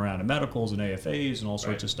 running around to medicals and AFAs and all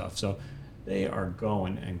sorts of stuff. So they are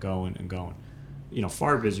going and going and going. You know,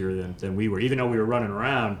 far busier than we were. Even though we were running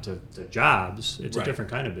around to jobs, it's a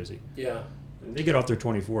different kind of busy. Yeah. When they get off their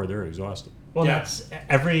 24, they're exhausted. well, Yeah. that's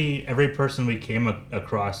every person we came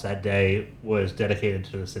across that day was dedicated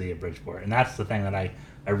to the city of Bridgeport, and that's the thing that I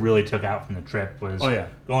really took out from the trip was Oh, yeah.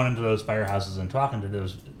 going into those firehouses and talking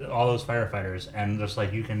to all those firefighters, and just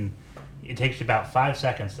like it takes you about 5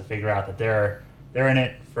 seconds to figure out that they're in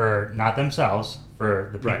it for not themselves, for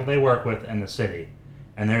the people Right. they work with and the city.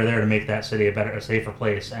 And they're there to make that city a safer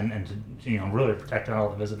place, and to, you know, really protect all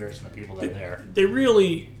the visitors and the people that are there. They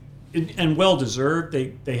really, and well deserved,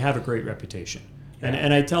 they have a great reputation.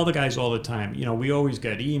 And I tell the guys all the time, you know, we always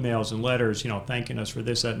get emails and letters, you know, thanking us for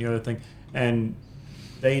this, that, and the other thing. And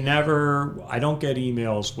I don't get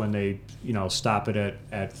emails when they, you know, stop it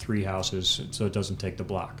at 3 houses so it doesn't take the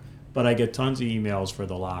block. But I get tons of emails for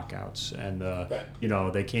the lockouts. And, you know,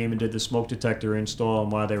 they came and did the smoke detector install.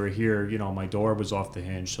 And while they were here, you know, my door was off the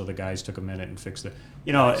hinge. So the guys took a minute and fixed it.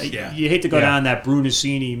 You know, Yeah. you hate to go Yeah. down that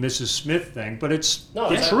Brunacini, Mrs. Smith thing, but it's No,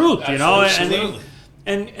 the that- truth, you know. absolutely.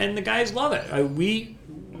 And the guys love it. We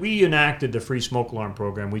enacted the free smoke alarm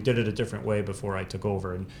program. We did it a different way before I took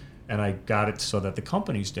over. And I got it so that the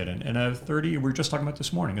companies didn't. And we were just talking about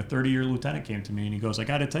this morning, a 30-year lieutenant came to me and he goes, I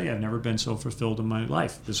got to tell you, I've never been so fulfilled in my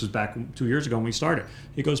life. This was back 2 years ago when we started.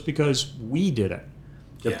 He goes, because we did it.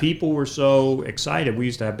 The people were so excited. We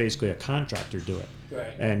used to have basically a contractor do it.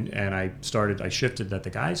 Right. And I shifted that the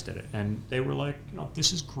guys did it. And they were like, you know,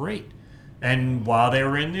 this is great. And while they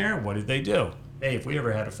were in there, what did they do? Hey, if we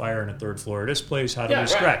ever had a fire on the 3rd floor of this place, how do we Right.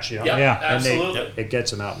 stretch? You know? Yeah, Yeah. And absolutely. it gets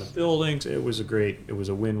them out in the buildings. It was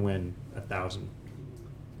a win-win, 1,000%.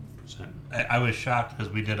 I was shocked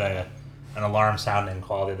because we did an alarm sounding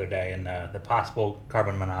call the other day, and the possible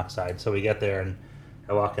carbon monoxide. So we get there and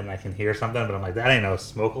I walk in and I can hear something, but I'm like, that ain't no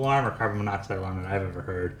smoke alarm or carbon monoxide alarm that I've ever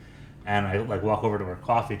heard. And I like walk over to her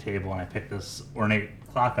coffee table and I pick this ornate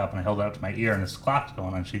clock up and I hold it up to my ear and this clock's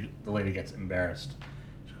going on. The lady gets embarrassed.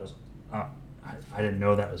 She goes, I didn't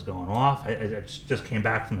know that was going off. I just came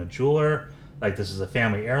back from the jeweler. Like, this is a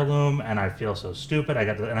family heirloom, and I feel so stupid. And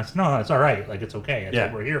I said, no, it's all right. Like, it's okay.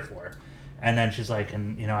 That's what we're here for. And then she's like,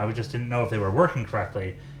 and, you know, I just didn't know if they were working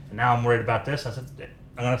correctly. And now I'm worried about this. I said,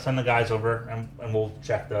 I'm going to send the guys over, and we'll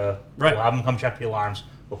check we'll have them come check the alarms.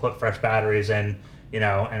 We'll put fresh batteries in, you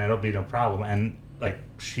know, and it'll be no problem. And, like,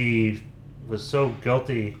 she was so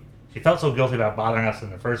guilty. She felt so guilty about bothering us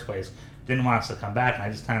in the first place. Didn't want us to come back, and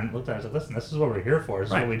I just kind of looked at her and said, listen, this is what we're here for. This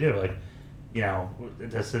is what we do. Like, you know,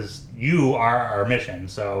 you are our mission,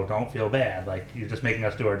 so don't feel bad. Like, you're just making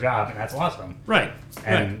us do our job, and that's awesome. Right.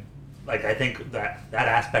 And, like, I think that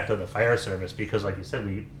aspect of the fire service, because, like you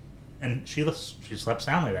said, she slept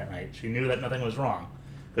soundly that night. She knew that nothing was wrong,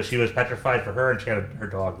 because she was petrified for her, and she had her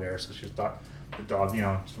dog there, so she thought the dog, you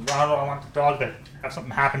know, I don't want the dog to have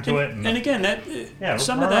something happen to it. And again,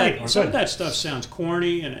 some of that stuff sounds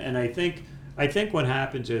corny, and I think what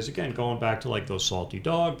happens is, again, going back to like those salty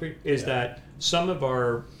dog, is that some of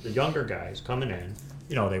the younger guys coming in,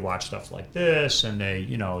 you know, they watch stuff like this, and they,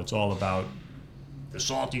 you know, it's all about the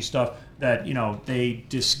salty stuff, that, you know, they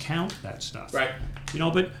discount that stuff. Right. You know,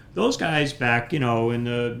 but those guys back, you know, in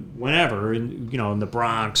the whenever, in, you know, in the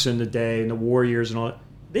Bronx in the day, and the war years and all that,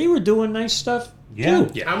 they were doing nice stuff Yeah.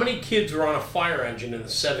 too. How many kids were on a fire engine in the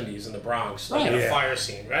 70s in the Bronx, like Right. in a Yeah. fire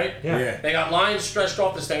scene, right? Yeah. They got lines stretched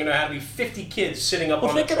off this thing, and there had to be 50 kids sitting up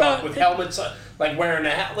Well, on the think truck about- with think- helmets, like wearing a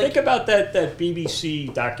hat. Like, Think about that BBC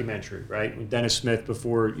documentary, right? With Dennis Smith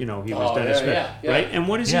before, he was Oh, Dennis yeah, Smith, yeah. right? And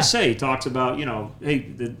what does Yeah. he say? He talks about, hey,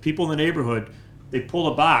 the people in the neighborhood, they pull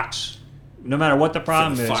a box, no matter what the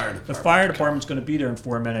problem the is. fire The department. fire department's going to be there in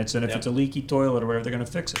 4 minutes, and if Yep. it's a leaky toilet or whatever, they're going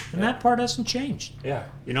to fix it. And that part hasn't changed. Yeah.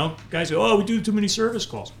 Guys go, oh, we do too many service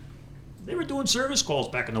calls. They were doing service calls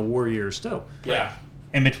back in the war years too. yeah.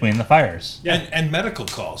 In between the fires. Yeah. And medical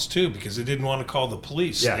calls too, because they didn't want to call the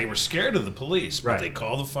police. Yeah. They were scared of the police, but Right. they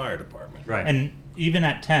call the fire department. Right. And even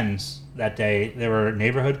at Tens that day, there were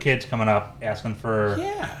neighborhood kids coming up asking for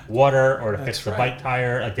Yeah. water or to fix That's the right. bike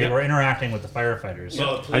tire. Like they Yep. were interacting with the firefighters.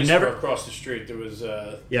 Well, the police never- were across the street. There was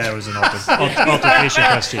Yeah, it was an altercation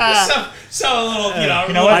question. some little, You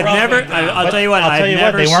know what? I've never. I'll tell you what. I'll tell I've you what.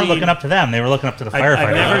 never They weren't seen, looking up to them. They were looking up to the I've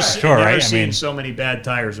firefighters. never, sure, never right? seen so many bad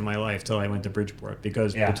tires in my life till I went to Bridgeport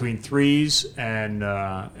because Yeah. between threes and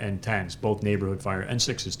tens, both neighborhood fire and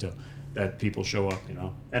sixes too, that people show up,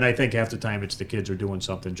 And I think half the time it's the kids are doing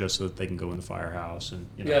something just so that they can go in the firehouse and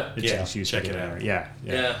Yeah. it's Yeah. an excuse to Check get it in out. there. Yeah.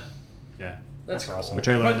 yeah. That's That's awesome. cool. Which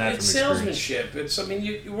I learned But that it's from experience. salesmanship. It's, I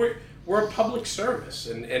mean, we're a public service,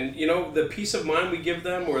 and the peace of mind we give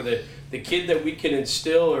them, or the kid that we can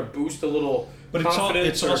instill or boost a little But confidence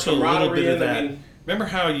it's or also a little camaraderie bit of in. I that. mean, Remember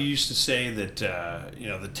how you used to say that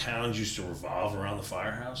the towns used to revolve around the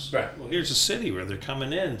firehouse? Right. Well, here's a city where they're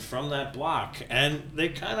coming in from that block, and they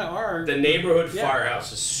kind of are. the neighborhood Yeah.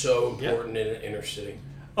 firehouse is so important in an inner city.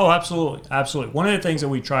 Oh, absolutely, absolutely. One of the things that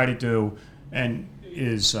we try to do, and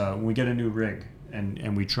is when we get a new rig,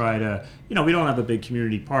 and we try to, we don't have a big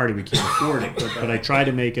community party, we can't afford it, but I try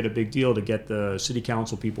to make it a big deal to get the city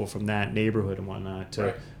council people from that neighborhood and whatnot to,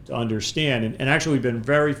 Right. to understand. And actually, we've been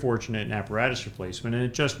very fortunate in apparatus replacement, and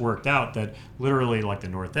it just worked out that literally, like the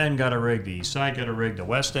North End got a rig, the East Side got a rig, the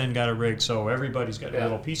West End got a rig, so everybody's got a Yeah.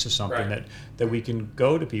 little piece of something Right. that we can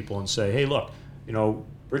go to people and say, hey, look,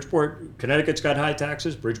 Bridgeport, Connecticut's got high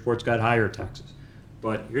taxes, Bridgeport's got higher taxes.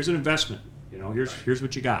 But here's an investment. Here's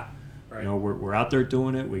what you got. Right. We're out there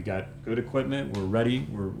doing it. We got good equipment. We're ready.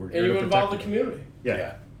 We're here And you to involve the protect it. community.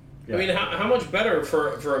 Yeah. I mean, how much better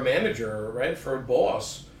for a manager, right, for a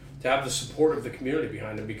boss, to have the support of the community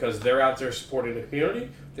behind them, because they're out there supporting the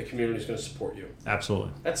community's going to support you.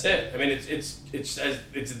 Absolutely. That's it. I mean,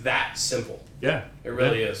 it's that simple. Yeah. It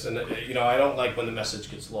really is. And I don't like when the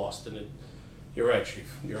message gets lost. And you're right,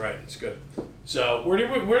 Chief. You're right. It's good. So where do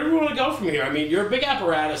we want to go from here? I mean, you're a big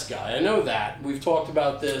apparatus guy. I know that. We've talked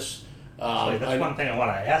about this. That's one thing I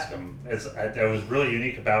want to ask him. That was really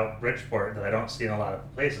unique about Bridgeport that I don't see in a lot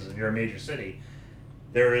of places. And you're a major city.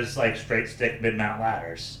 There is like straight stick mid mount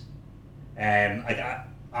ladders, and like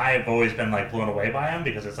I've always been like blown away by them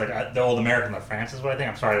because it's like the old American like France is what I think.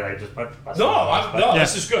 I'm sorry that I just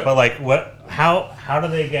This is good. But like what? How do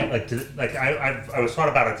they get like I was taught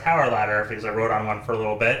about a tower ladder because I rode on one for a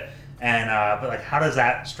little bit. And but like, how does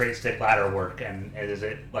that straight stick ladder work? And is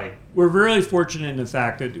it like We're really fortunate in the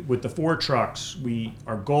fact that with the 4 trucks,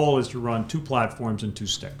 our goal is to run 2 platforms and 2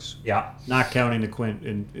 sticks. yeah? Not counting the quint.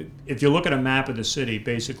 And if you look at a map of the city,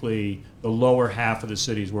 basically the lower half of the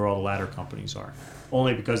city is where all the ladder companies are.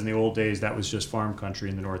 Only because in the old days that was just farm country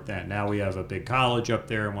in the North End. Now we have a big college up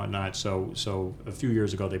there and whatnot. So a few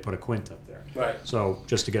years ago they put a quint up there. Right. So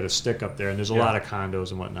just to get a stick up there, and there's a lot of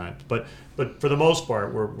condos and whatnot. But for the most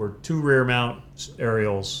part, we're 2 rear mount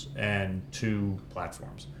aerials and 2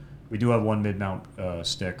 platforms. We do have 1 mid mount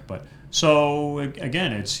stick, but so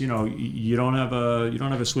again, it's you don't have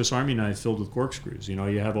a Swiss Army knife filled with corkscrews. You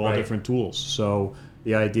have all Right. different tools. So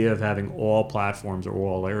the idea of having all platforms or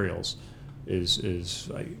all aerials is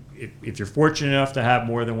if you're fortunate enough to have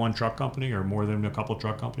more than 1 truck company or more than a couple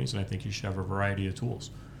truck companies, then I think you should have a variety of tools.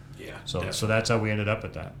 Yeah. So that's how we ended up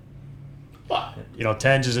at that. But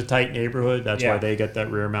Tens is a tight neighborhood. That's Yeah. why they get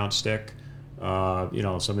that rear mount stick.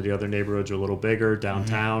 Some of the other neighborhoods are a little bigger.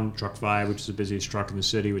 Downtown, Truck 5, which is the busiest truck in the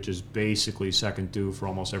city, which is basically second due for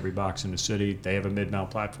almost every box in the city, they have a mid-mount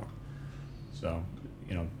platform. So,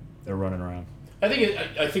 they're running around. I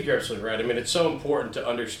think you're absolutely right. I mean, it's so important to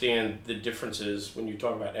understand the differences when you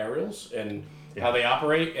talk about aerials and how they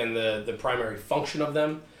operate and the primary function of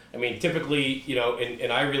them. I mean, typically,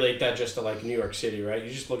 and I relate that just to like New York City, right?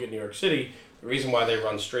 You just look at New York City, the reason why they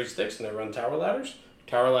run straight sticks and they run tower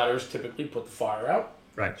ladders typically put the fire out.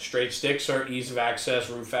 Right. Straight sticks are ease of access,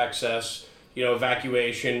 roof access,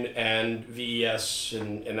 evacuation and VES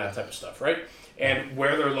and that type of stuff, right? And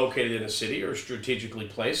where they're located in a city are strategically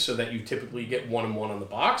placed so that you typically get 1 and 1 on the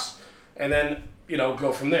box, and then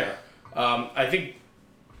go from there. I think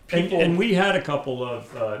people. And we had a couple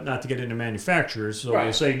of, not to get into manufacturers, so we'll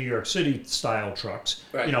Right. say New York City style trucks,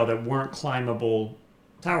 Right. that weren't climbable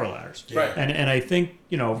tower ladders. Right. And I think,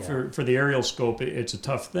 for the aerial scope, it's a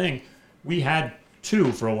tough thing. We had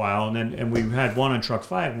two for a while, and we had one on truck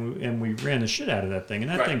 5, and we ran the shit out of that thing,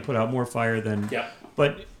 and that Right. thing put out more fire than. Yeah.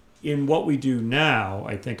 But in what we do now,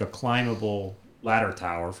 I think a climbable ladder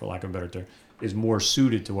tower, for lack of a better term, is more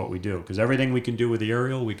suited to what we do, because everything we can do with the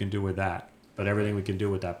aerial, we can do with that. But everything we can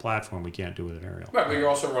do with that platform, we can't do with an aerial. Right, but you're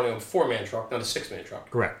also running a 4-man truck, not a 6-man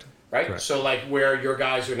truck. Correct. Right? Correct. So, like, where your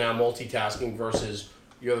guys are now multitasking versus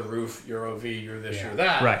you're the roof, you're OV, you're this, you're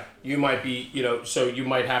that. Right. You might be, so you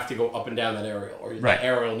might have to go up and down that aerial, or Right. that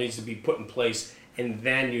aerial needs to be put in place, and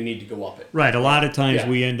then you need to go up it. Right. A lot of times Yeah.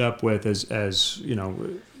 we end up with, as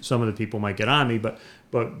some of the people might get on me, but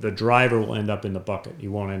the driver will end up in the bucket. He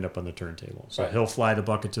won't end up on the turntable. So Right. he'll fly the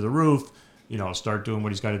bucket to the roof, start doing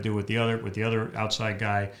what he's got to do with the other outside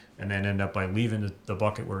guy, and then end up by leaving the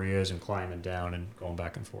bucket where he is and climbing down and going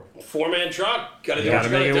back and forth. 4-man truck, gotta do You what gotta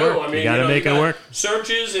you gotta make it do. work. I mean, You gotta make it got work.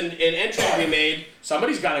 Searches and entry to be made.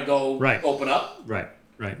 Somebody's gotta go Right. open up. Right.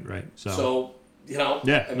 So, So, yeah, I mean,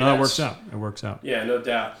 no, it that's- works out. It works out. Yeah, no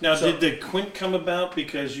doubt. Now, So- did the Quint come about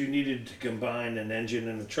because you needed to combine an engine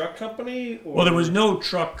and a truck company? Or? Well, there was no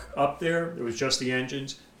truck up there. It was just the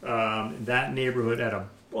engines. That neighborhood had a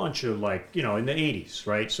bunch of in the 80s,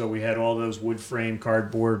 right? So we had all those wood frame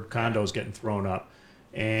cardboard condos getting thrown up.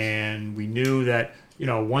 And we knew that,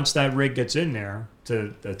 once that rig gets in there,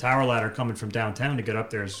 to the tower ladder coming from downtown to get up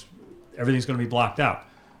there, everything's going to be blocked out.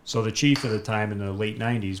 So the chief at the time in the late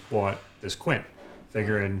 90s bought this Quint,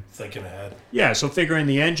 figuring Thinking ahead. yeah, so figuring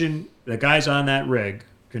the engine, the guys on that rig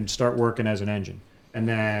can start working as an engine. And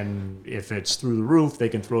then if it's through the roof, they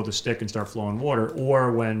can throw the stick and start flowing water.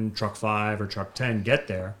 Or when truck 5 or truck 10 get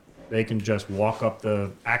there, they can just walk up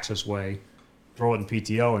the access way, throw it in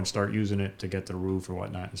PTO, and start using it to get to the roof or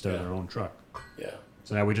whatnot instead of Yeah. their own truck. Yeah.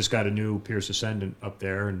 So now we just got a new Pierce Ascendant up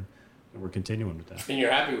there, and we're continuing with that. And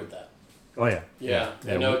you're happy with that? Oh, yeah. Yeah.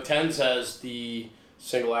 I know 10s has the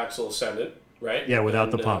single axle Ascendant, right? Yeah, without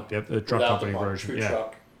And, the pump. Yep, the truck without company the pump, version. true Yeah.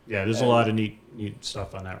 truck. Yeah, there's a And- lot of neat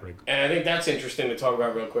stuff on that rig. And I think that's interesting to talk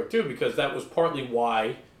about real quick too, because that was partly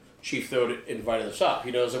why Chief Thode invited us up.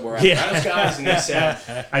 He knows that we're apparatus guys, and he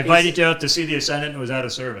said, I invited you out to see the Ascendant, and it was out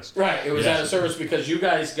of service. right, it was Yeah. out of service because you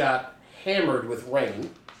guys got hammered with rain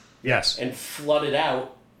Yes. and flooded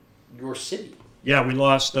out your city. Yeah, we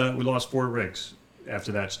lost 4 rigs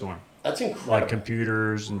after that storm, That's incredible. like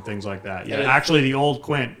computers and things like that. Yeah, And it- actually, the old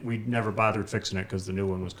Quint, we never bothered fixing it because the new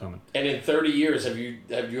one was coming. And in 30 years, have you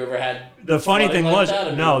ever had The funny flooding thing like was, that? I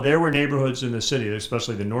mean, no, there were neighborhoods in the city,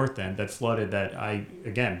 especially the north end, that flooded. That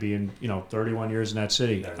being 31 years in that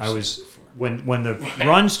city, I was when the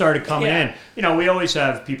run started coming Yeah. in. We always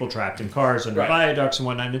have people trapped in cars under Right. viaducts and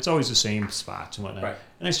whatnot. And it's always the same spots and whatnot. Right.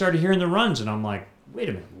 And I started hearing the runs, and I'm like, wait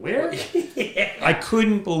a minute, where? I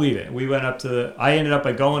couldn't believe it. We went up to I ended up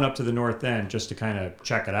by going up to the north end just to kind of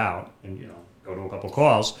check it out and go to a couple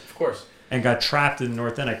calls, Of course. and got trapped in the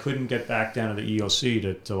north end. I couldn't get back down to the EOC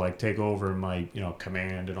to take over my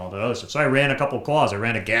command and all that other stuff. So I ran a couple calls. I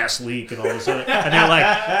ran a gas leak and all this other, and they're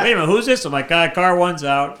like, wait a minute, who's this? I'm like, car one's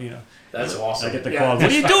out. That's awesome. I get the Yeah. call.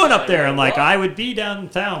 What are you doing up there? I'm like, Well, I would be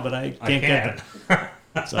downtown, but I can't get there.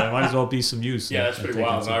 So I might as well be some use. Yeah, that's and pretty take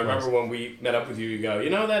in wild. some I remember calls. when we met up with you, you go,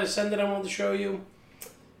 that Ascendant I wanted to show you?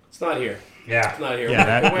 It's not here. Yeah. It's not here.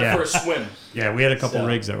 Yeah, we went yeah. for a swim. Yeah, we had a couple So-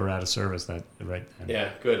 rigs that were out of service that right then. Yeah,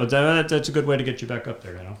 good. But that's a good way to get you back up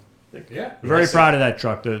there, Yeah. Very proud of that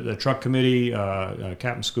truck. The truck committee,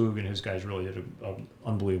 Captain Skoog and his guys really did an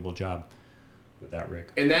unbelievable job with that rig.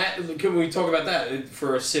 And can we talk about that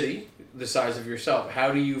for a city the size of yourself?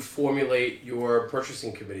 How do you formulate your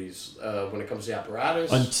purchasing committees when it comes to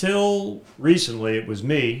apparatus? Until recently, it was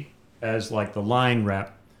me as like the line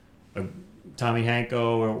rep, Tommy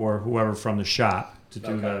Hanko or whoever from the shop to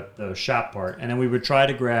do Okay. the shop part, and then we would try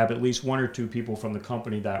to grab at least 1 or 2 people from the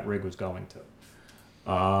company that rig was going to.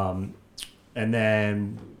 And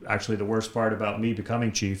then, actually, the worst part about me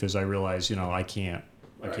becoming chief is I realized, I can't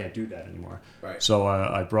do that anymore. Right. So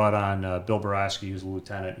I brought on Bill Baraski, who's a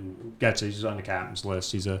lieutenant, who gets it. He's on the captain's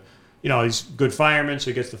list. He's he's a good fireman,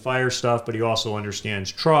 so he gets the fire stuff, but he also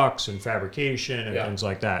understands trucks and fabrication and Yeah. things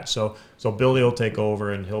like that. So Billy will take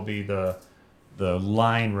over, and he'll be the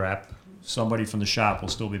line rep. Somebody from the shop will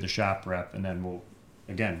still be the shop rep, and then we'll,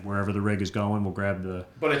 again, wherever the rig is going, we'll grab the.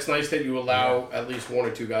 But it's nice that you allow at least 1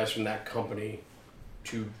 or 2 guys from that company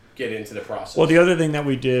to get into the process. Well, the other thing that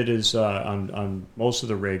we did is on most of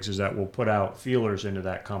the rigs is that we'll put out feelers into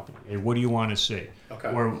that company. Hey, what do you want to see?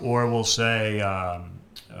 Okay. Or we'll say,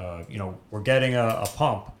 we're getting a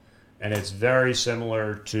pump, and it's very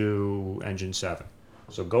similar to Engine 7.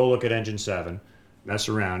 So go look at Engine 7, mess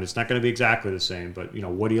around. It's not going to be exactly the same, but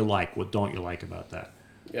what do you like? What don't you like about that?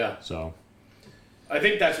 Yeah. So I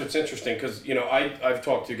think that's what's interesting because, I've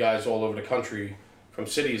talked to guys all over the country from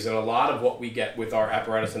cities, and a lot of what we get with our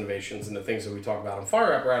apparatus innovations and the things that we talk about on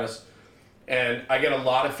fire apparatus, and I get a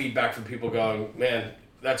lot of feedback from people going, man,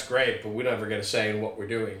 that's great, but we never get a say in what we're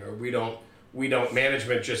doing, or we don't,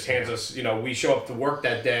 management just hands us, we show up to work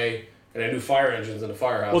that day and a new fire engine's in the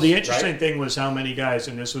firehouse. well, the interesting right? thing was how many guys,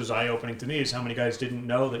 and this was eye-opening to me, is how many guys didn't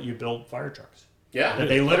know that you build fire trucks. Yeah.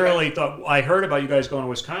 They literally thought, I heard about you guys going to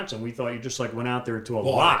Wisconsin. We thought you just went out there to a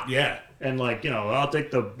lot. Yeah. And I'll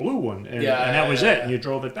take the blue one. And, Yeah, and that was yeah, it. yeah. And you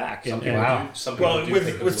drove it back. Some And, people and, do. Some people Well, do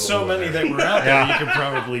think with it's a so little many bit. that were out there, you could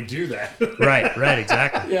probably do that. right,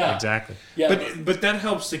 exactly. Yeah. Exactly. Yeah. But that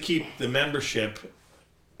helps to keep the membership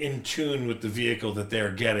in tune with the vehicle that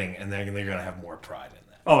they're getting, and they're going to have more pride in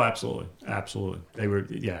that. Oh, absolutely. Absolutely. They were,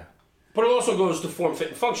 yeah. But it also goes to form, fit,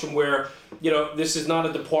 and function where, this is not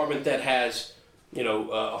a department that has,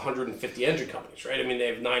 150 engine companies, right? I mean, they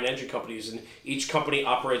have 9 engine companies, and each company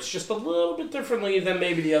operates just a little bit differently than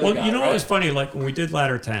maybe the other Well, guy, what right? was funny? Like when we did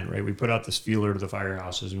Ladder 10, right? We put out this feeler to the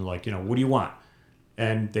firehouses and we're like, what do you want?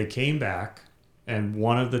 And they came back, and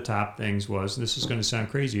one of the top things was, and this is going to sound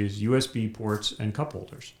crazy, is USB ports and cup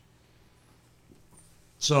holders.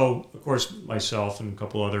 So, of course, myself and a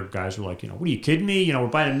couple other guys were like, what are you kidding me? We're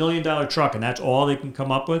buying $1 million truck, and that's all they can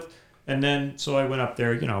come up with. And then, so I went up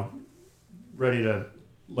there, ready to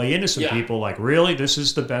lay into some Yeah. people, like, really, this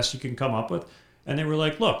is the best you can come up with? And they were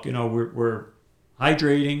like, look, we're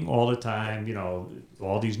hydrating all the time.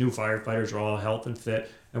 All these new firefighters are all health and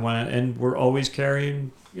fit, and we're always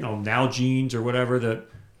carrying, Nalgene's or whatever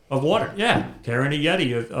of water. Yeah, carrying a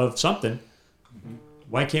Yeti of something.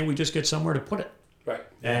 Why can't we just get somewhere to put it? Right.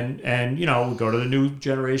 And we go to the new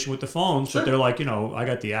generation with the phones, Sure. but they're like, I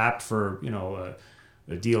got the app for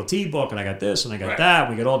a DLT book, and I got this, and I got Right. that.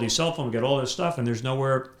 We got all these cell phones, we got all this stuff, and there's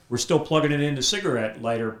nowhere. We're still plugging it into cigarette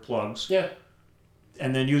lighter plugs, Yeah.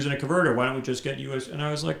 and then using a converter. Why don't we just get US? And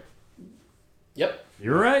I was like, Yep.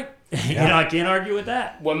 you're right. I can't argue with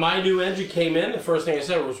that. When my new engine came in, the first thing I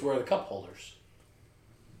said was, where are the cup holders?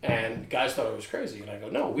 And guys thought I was crazy. And I go,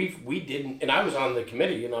 no, we didn't. And I was on the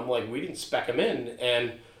committee, and I'm like, we didn't spec them in.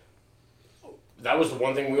 And that was the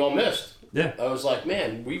one thing we all missed. Yeah. I was like,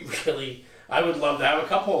 man, I would love to have a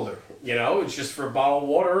cup holder. It's just for a bottle of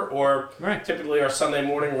water, or Right. typically our Sunday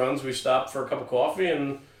morning runs, we stop for a cup of coffee,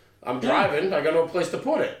 and I'm driving. I got no place to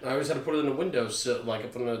put it. I always had to put it in the window, like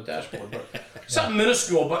up on the dashboard. But something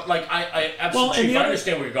minuscule, but like I absolutely I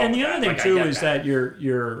understand where you're going. And the with other that. thing Like, I too get is that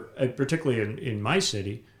you're particularly in my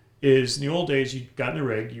city, is in the old days you got in the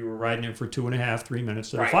rig, you were riding it for 2.5, 3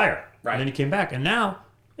 minutes to the Right. fire, Right. and then you came back, and now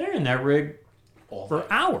they're in that rig all for day.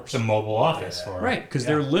 hours. It's a mobile office for Right, because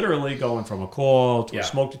they're literally going from a call to Yeah. a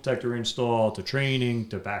smoke detector install to training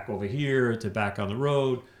to back over here to back on the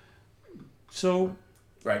road. So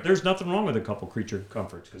Right. there's nothing wrong with a couple creature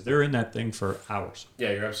comforts because they're in that thing for hours.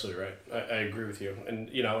 Yeah, you're absolutely right. I agree with you. And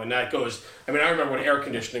and that goes. I mean, I remember when air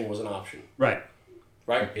conditioning was an option. Right.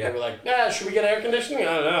 Right? Yeah. They were like, should we get air conditioning?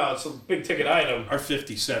 I don't know. It's a big ticket item. Our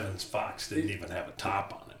 57's Fox didn't even have a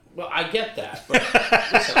top on it. Well, I get that. But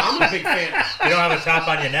listen, I'm a big fan. You don't have a top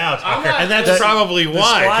on you now. It's I'm not, And that's probably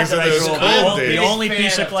why, Squad because of that I those drove, cold the days. only Big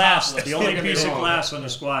piece fan of of glass, topless. the only Don't get me piece of wrong. glass on the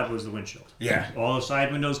Squad was the windshield. Yeah. All the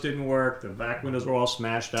side windows didn't work. The back windows were all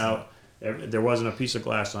smashed out. There wasn't a piece of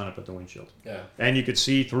glass on it but the windshield. Yeah. And you could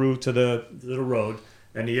see through to the road.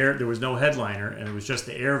 And there was no headliner, and it was just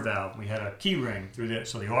the air valve. We had a key ring through there,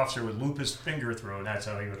 so the officer would loop his finger through, and that's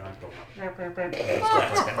how he would go.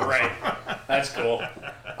 Right. That's cool.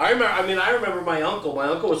 I remember my uncle. My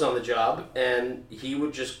uncle was on the job, and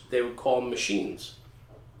they would call them machines.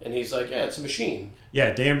 And he's like, yeah, it's a machine.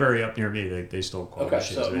 Yeah, Danbury up near me, they still call Okay,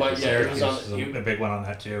 machines. so They- my- they- yeah, he was on- Syracuse is a big one on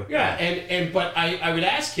that too. Yeah, but I would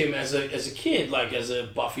ask him as a kid, like as a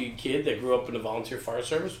Buffy kid that grew up in the volunteer fire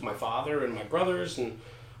service with my father and my brothers, and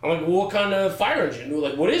I'm like, well, what kind of fire engine? We're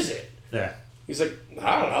like, what is it? Yeah. He's like,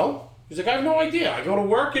 I don't know. He's like, I have no idea. I go to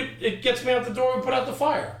work, it gets me out the door, we put out the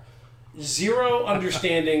fire. Zero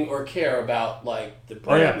understanding or care about like the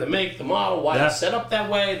brand, yeah. the make, the model, why Yeah. it's set up that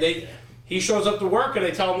way. He shows up to work and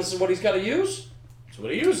they tell him this is what he's got to use. That's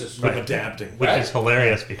what he uses. Of adapting. Which Right. is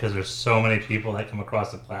hilarious because there's so many people that come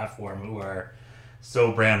across the platform who are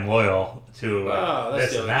so brand loyal to Oh, that's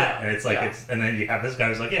this the and other that, guy. and it's like Yeah. and then you have this guy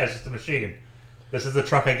who's like, yeah, it's just a machine. This is the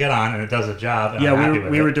truck I get on, and it does a job. And I'm happy Yeah,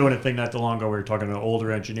 with we it. were doing a thing not too long ago. We were talking to an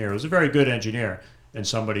older engineer. It was a very good engineer, and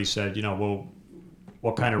somebody said, well,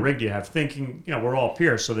 what kind of rig do you have? Thinking, we're all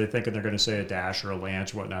Pierce, so they're thinking they're going to say a Dash or a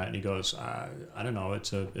Lance or whatnot. And he goes, I don't know,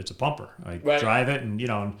 it's a pumper. I drive it, and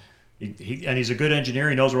and he's a good engineer.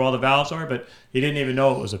 He knows where all the valves are, but he didn't even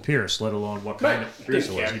know it was a Pierce, let alone what kind of Pierce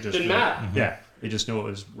it was. He just didn't matter. Yeah, he just knew it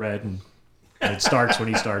was red, and it starts when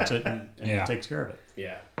he starts it, and he takes care of it.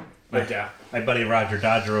 Yeah. My buddy Roger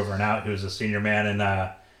Dodger over and out, he was a senior man in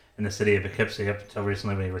the city of Poughkeepsie up until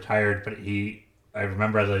recently when he retired. But I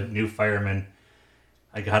remember as a new fireman,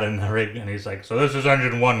 I got in the rig and he's like, "So this is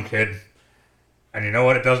engine 1, kid. And you know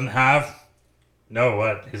what it doesn't have? No,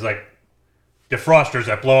 what?" He's like, "Defrosters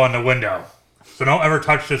that blow on the window. So don't ever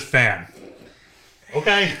touch this fan."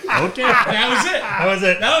 Okay. That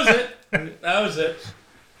was it.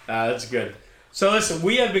 That's good. So listen,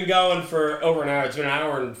 we have been going for over an hour. It's been an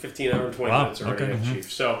hour and 15, hour and 20 minutes already, Chief.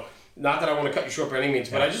 So not that I want to cut you short by any means,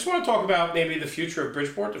 but I just want to talk about maybe the future of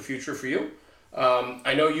Bridgeport, the future for you.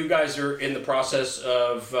 I know you guys are in the process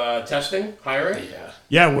of testing, hiring.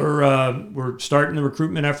 Yeah, we're starting the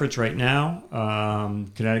recruitment efforts right now.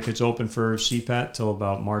 Connecticut's open for CPAT till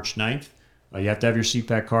about March 9th. You have to have your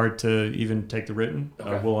CPAT card to even take the written.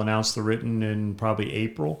 Okay. We'll announce the written in probably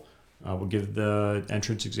April. We'll give the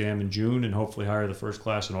entrance exam in June and hopefully hire the first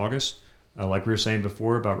class in August. Like we were saying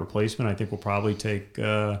before about replacement, I think we'll probably take,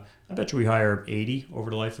 I bet you we hire 80 over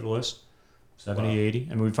the life of the list, 70, 80.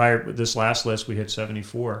 And we've hired, this last list, we hit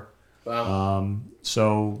 74. Wow.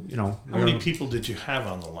 So, How many people did you have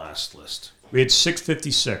on the last list? we had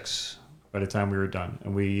 656 by the time we were done.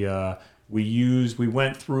 And we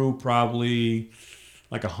went through probably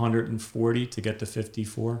like 140 to get to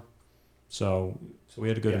 54. So we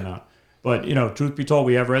had a good amount. But, truth be told,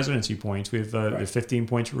 we have residency points. We have the 15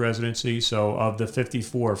 points for residency. So of the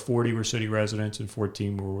 54, 40 were city residents and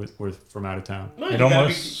 14 were from out of town. No, It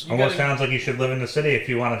almost sounds like you should live in the city if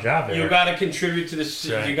you want a job there. You got to contribute to the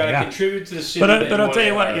city. You got to contribute to the city. But I'll tell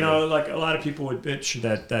you what, like a lot of people would bitch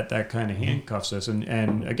that kind of handcuffs us.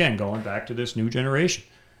 And again, going back to this new generation,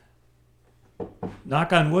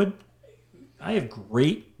 knock on wood, I have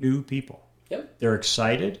great new people. Yep. They're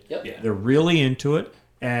excited. Yep. Yeah. They're really into it.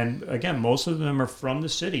 And again, most of them are from the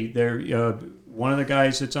city. They're one of the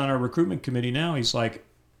guys that's on our recruitment committee now. He's like,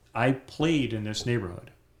 I played in this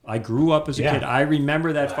neighborhood. I grew up as a kid. I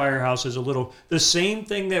remember that firehouse as a little. The same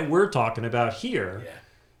thing that we're talking about here. Yeah.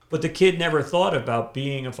 But the kid never thought about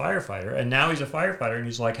being a firefighter, and now he's a firefighter. And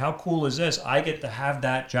he's like, how cool is this? I get to have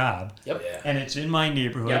that job. Yep. Yeah. And it's in my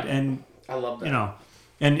neighborhood. Yep. And I love that.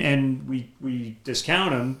 And we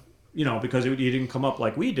discount him, because he didn't come up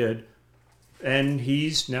like we did. And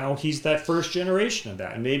he's that first generation of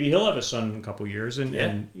that, and maybe he'll have a son in a couple of years, and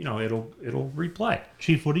it'll replay.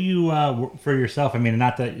 Chief, what do you for yourself? I mean,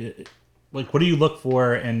 not that what do you look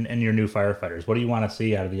for in your new firefighters? What do you want to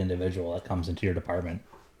see out of the individual that comes into your department?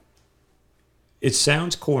 It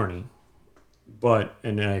sounds corny,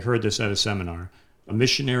 and I heard this at a seminar: a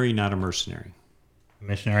missionary, not a mercenary. A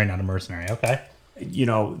missionary, not a mercenary. Okay.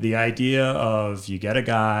 The idea of you get a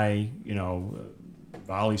guy,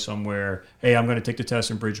 volley somewhere. Hey, I'm going to take the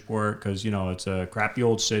test in Bridgeport because it's a crappy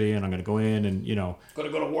old city, and I'm going to go in and Gonna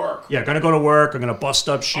go to work. Yeah, going to go to work. I'm going to bust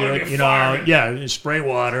up shit. be a fireman. And spray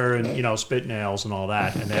water and spit nails and all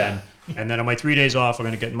that, and then on my 3 days off, I'm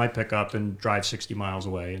going to get in my pickup and drive 60 miles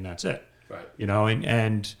away, and that's it. Right.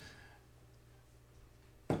 And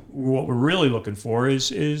what we're really looking for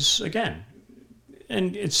is again.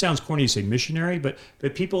 And it sounds corny to say missionary, but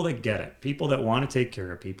people that get it, people that want to take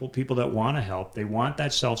care of people that want to help, they want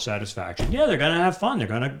that self-satisfaction. Yeah, they're going to have fun.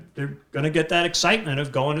 They're going to get that excitement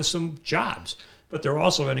of going to some jobs, but they're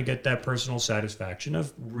also going to get that personal satisfaction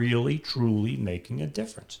of really, truly making a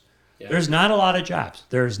difference. Yeah. There's not a lot of jobs.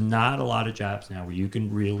 There's not a lot of jobs now where you can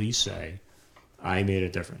really say, I made a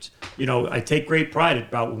difference. I take great pride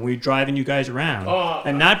about when we're driving you guys around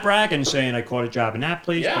and not bragging saying I caught a job in that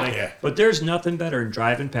place. But there's nothing better than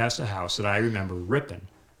driving past a house that I remember ripping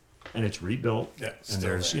and it's rebuilt. Yeah, and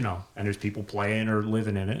there's, and there's people playing or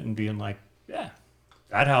living in it and being like, yeah,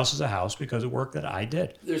 that house is a house because of work that I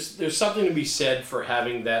did. There's something to be said for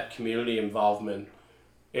having that community involvement.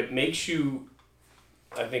 It makes you,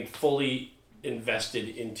 I think, fully invested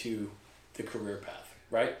into the career path.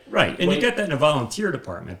 Right, and you get that in a volunteer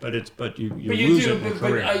department, but you lose it in a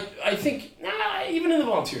career. But I think even in the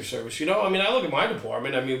volunteer service, I look at my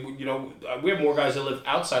department. We have more guys that live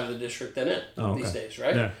outside of the district than in these days,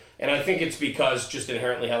 right? Yeah. And I think it's because just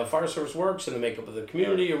inherently how the fire service works and the makeup of the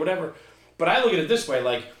community or whatever. But I look at it this way: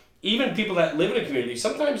 like even people that live in a community,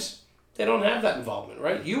 sometimes they don't have that involvement,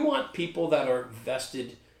 right? You want people that are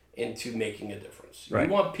vested into making a difference. Right.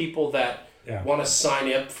 You want people that want to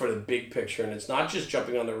sign up for the big picture, and it's not just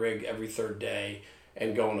jumping on the rig every third day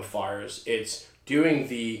and going to fires. It's doing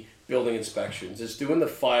the building inspections, it's doing the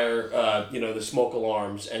fire, the smoke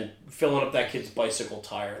alarms, and filling up that kid's bicycle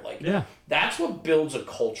tire. Like, Yeah. that's what builds a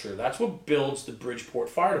culture. That's what builds the Bridgeport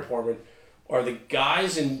Fire Department. Are the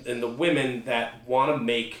guys and the women that want to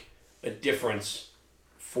make a difference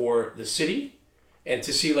for the city, and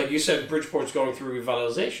to see, like you said, Bridgeport's going through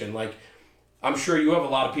revitalization. Like, I'm sure you have a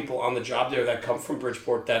lot of people on the job there that come from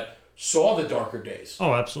Bridgeport that saw the darker days.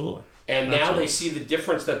 Oh, absolutely. And now they see the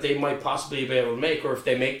difference that they might possibly be able to make, or if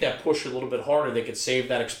they make that push a little bit harder, they could save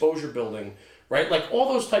that exposure building, right? Like all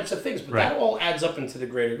those types of things. But that all adds up into the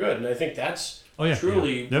greater good. And I think that's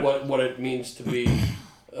truly what it means to be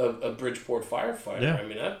a Bridgeport firefighter. Yeah. I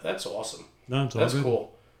mean, that's awesome. No, it's all That's good.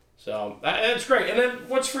 cool. So that's great. And then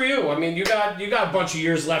what's for you? I mean, you got a bunch of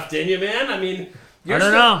years left in you, man. I mean, I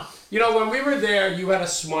don't know. You know, when we were there, you had a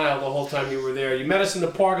smile the whole time you were there. You met us in the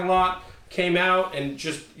parking lot, came out, and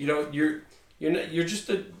just you're just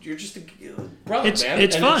a brother, man. It's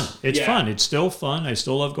And fun. It's fun. It's still fun. I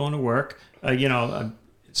still love going to work.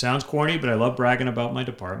 It sounds corny, but I love bragging about my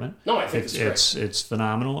department. No, I think it's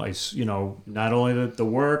phenomenal. Not only the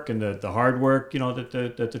work and the hard work,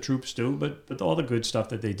 that the troops do, but all the good stuff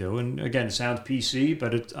that they do. And again, it sounds PC,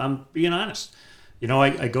 but I'm being honest.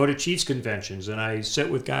 I go to Chiefs conventions and I sit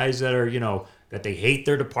with guys that are, that they hate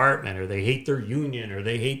their department or they hate their union or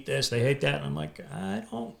they hate this, they hate that. And I'm like, I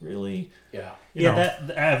don't really.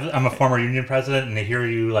 I'm a former union president, and to hear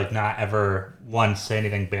you like not ever once say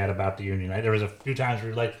anything bad about the union. There was a few times where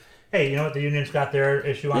you're like, hey, you know what, the union's got their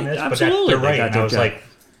issue on this, Absolutely. but they're right. And I was like,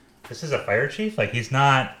 this is a fire chief? Like, he's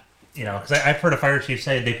not, because I've heard a fire chief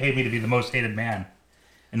say they paid me to be the most hated man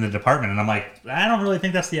in the department, and I'm like, I don't really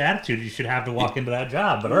think that's the attitude you should have to walk into that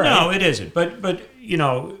job. But all right. No, it isn't. But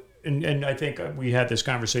and I think we had this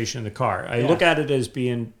conversation in the car. I look at it as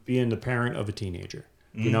being the parent of a teenager.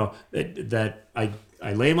 That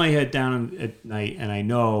I lay my head down at night and I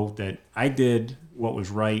know that I did what was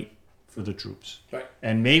right for the troops. Right.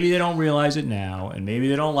 And maybe they don't realize it now, and maybe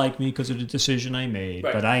they don't like me because of the decision I made.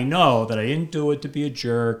 Right. But I know that I didn't do it to be a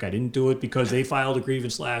jerk. I didn't do it because they filed a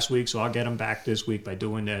grievance last week, so I'll get them back this week by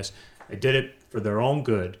doing this. I did it for their own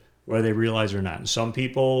good, whether they realize it or not. And some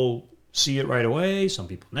people see it right away. Some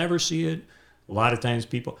people never see it. A lot of times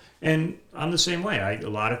people, and I'm the same way. A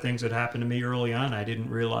lot of things that happened to me early on, I didn't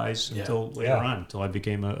realize until later on, until I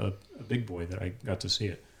became a big boy, that I got to see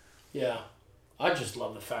it. Yeah. I just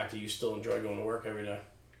love the fact that you still enjoy going to work every day.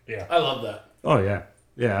 Yeah. I love that. Oh, yeah.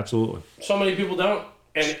 Yeah, absolutely. So many people don't.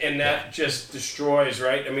 And that just destroys,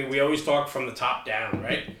 right? I mean, we always talk from the top down,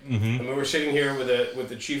 right? Mm-hmm. I mean, we're sitting here with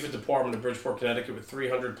the chief of department of Bridgeport, Connecticut, with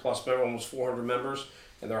 300 plus members, almost 400 members,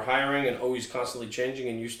 and they're hiring and always constantly changing,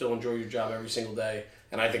 and you still enjoy your job every single day.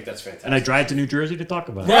 And I think that's fantastic. And I drive to New Jersey to talk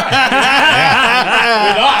about it. With us,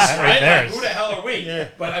 right? there. Like, who the hell are we? Yeah.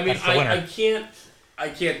 But I mean, I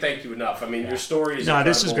can't thank you enough. I mean, your story is incredible.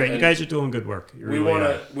 This is great. You guys are doing good work. We want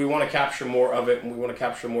to capture more of it, and we want to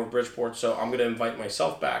capture more Bridgeport. So I'm going to invite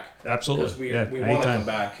myself back. Absolutely. Because we want to come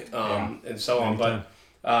back and so on. Anytime.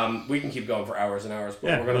 But we can keep going for hours and hours.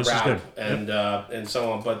 But we're going to wrap and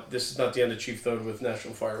so on. But this is not the end of Chief Thode with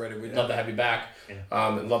National Fire Radio. We'd love to have you back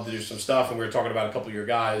and love to do some stuff. And we were talking about a couple of your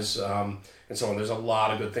guys and so on. There's a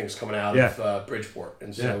lot of good things coming out of Bridgeport.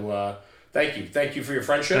 And so thank you for your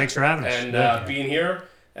friendship. Thanks for having us. And being here.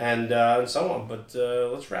 And so on. But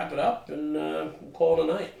let's wrap it up and we'll call it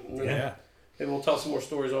a night. Yeah. Maybe we'll tell some more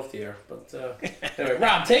stories off the air. But anyway,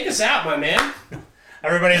 Rob, take us out, my man.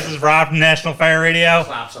 Everybody, this is Rob from National Fire Radio.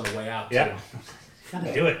 Claps on the way out, Yeah. too.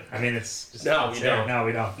 Gotta do it. I mean, it's just... No, we don't. No,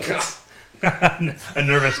 we don't. A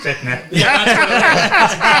nervous tick, man. Yeah,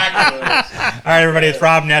 that's exactly what it is. All right, everybody, it's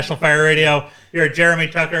Rob, National Fire Radio. Here at Jeremy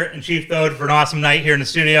Tucker and Chief Thode for an awesome night here in the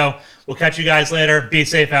studio. We'll catch you guys later. Be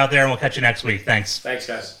safe out there, and we'll catch you next week. Thanks. Thanks,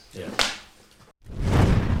 guys. Yeah.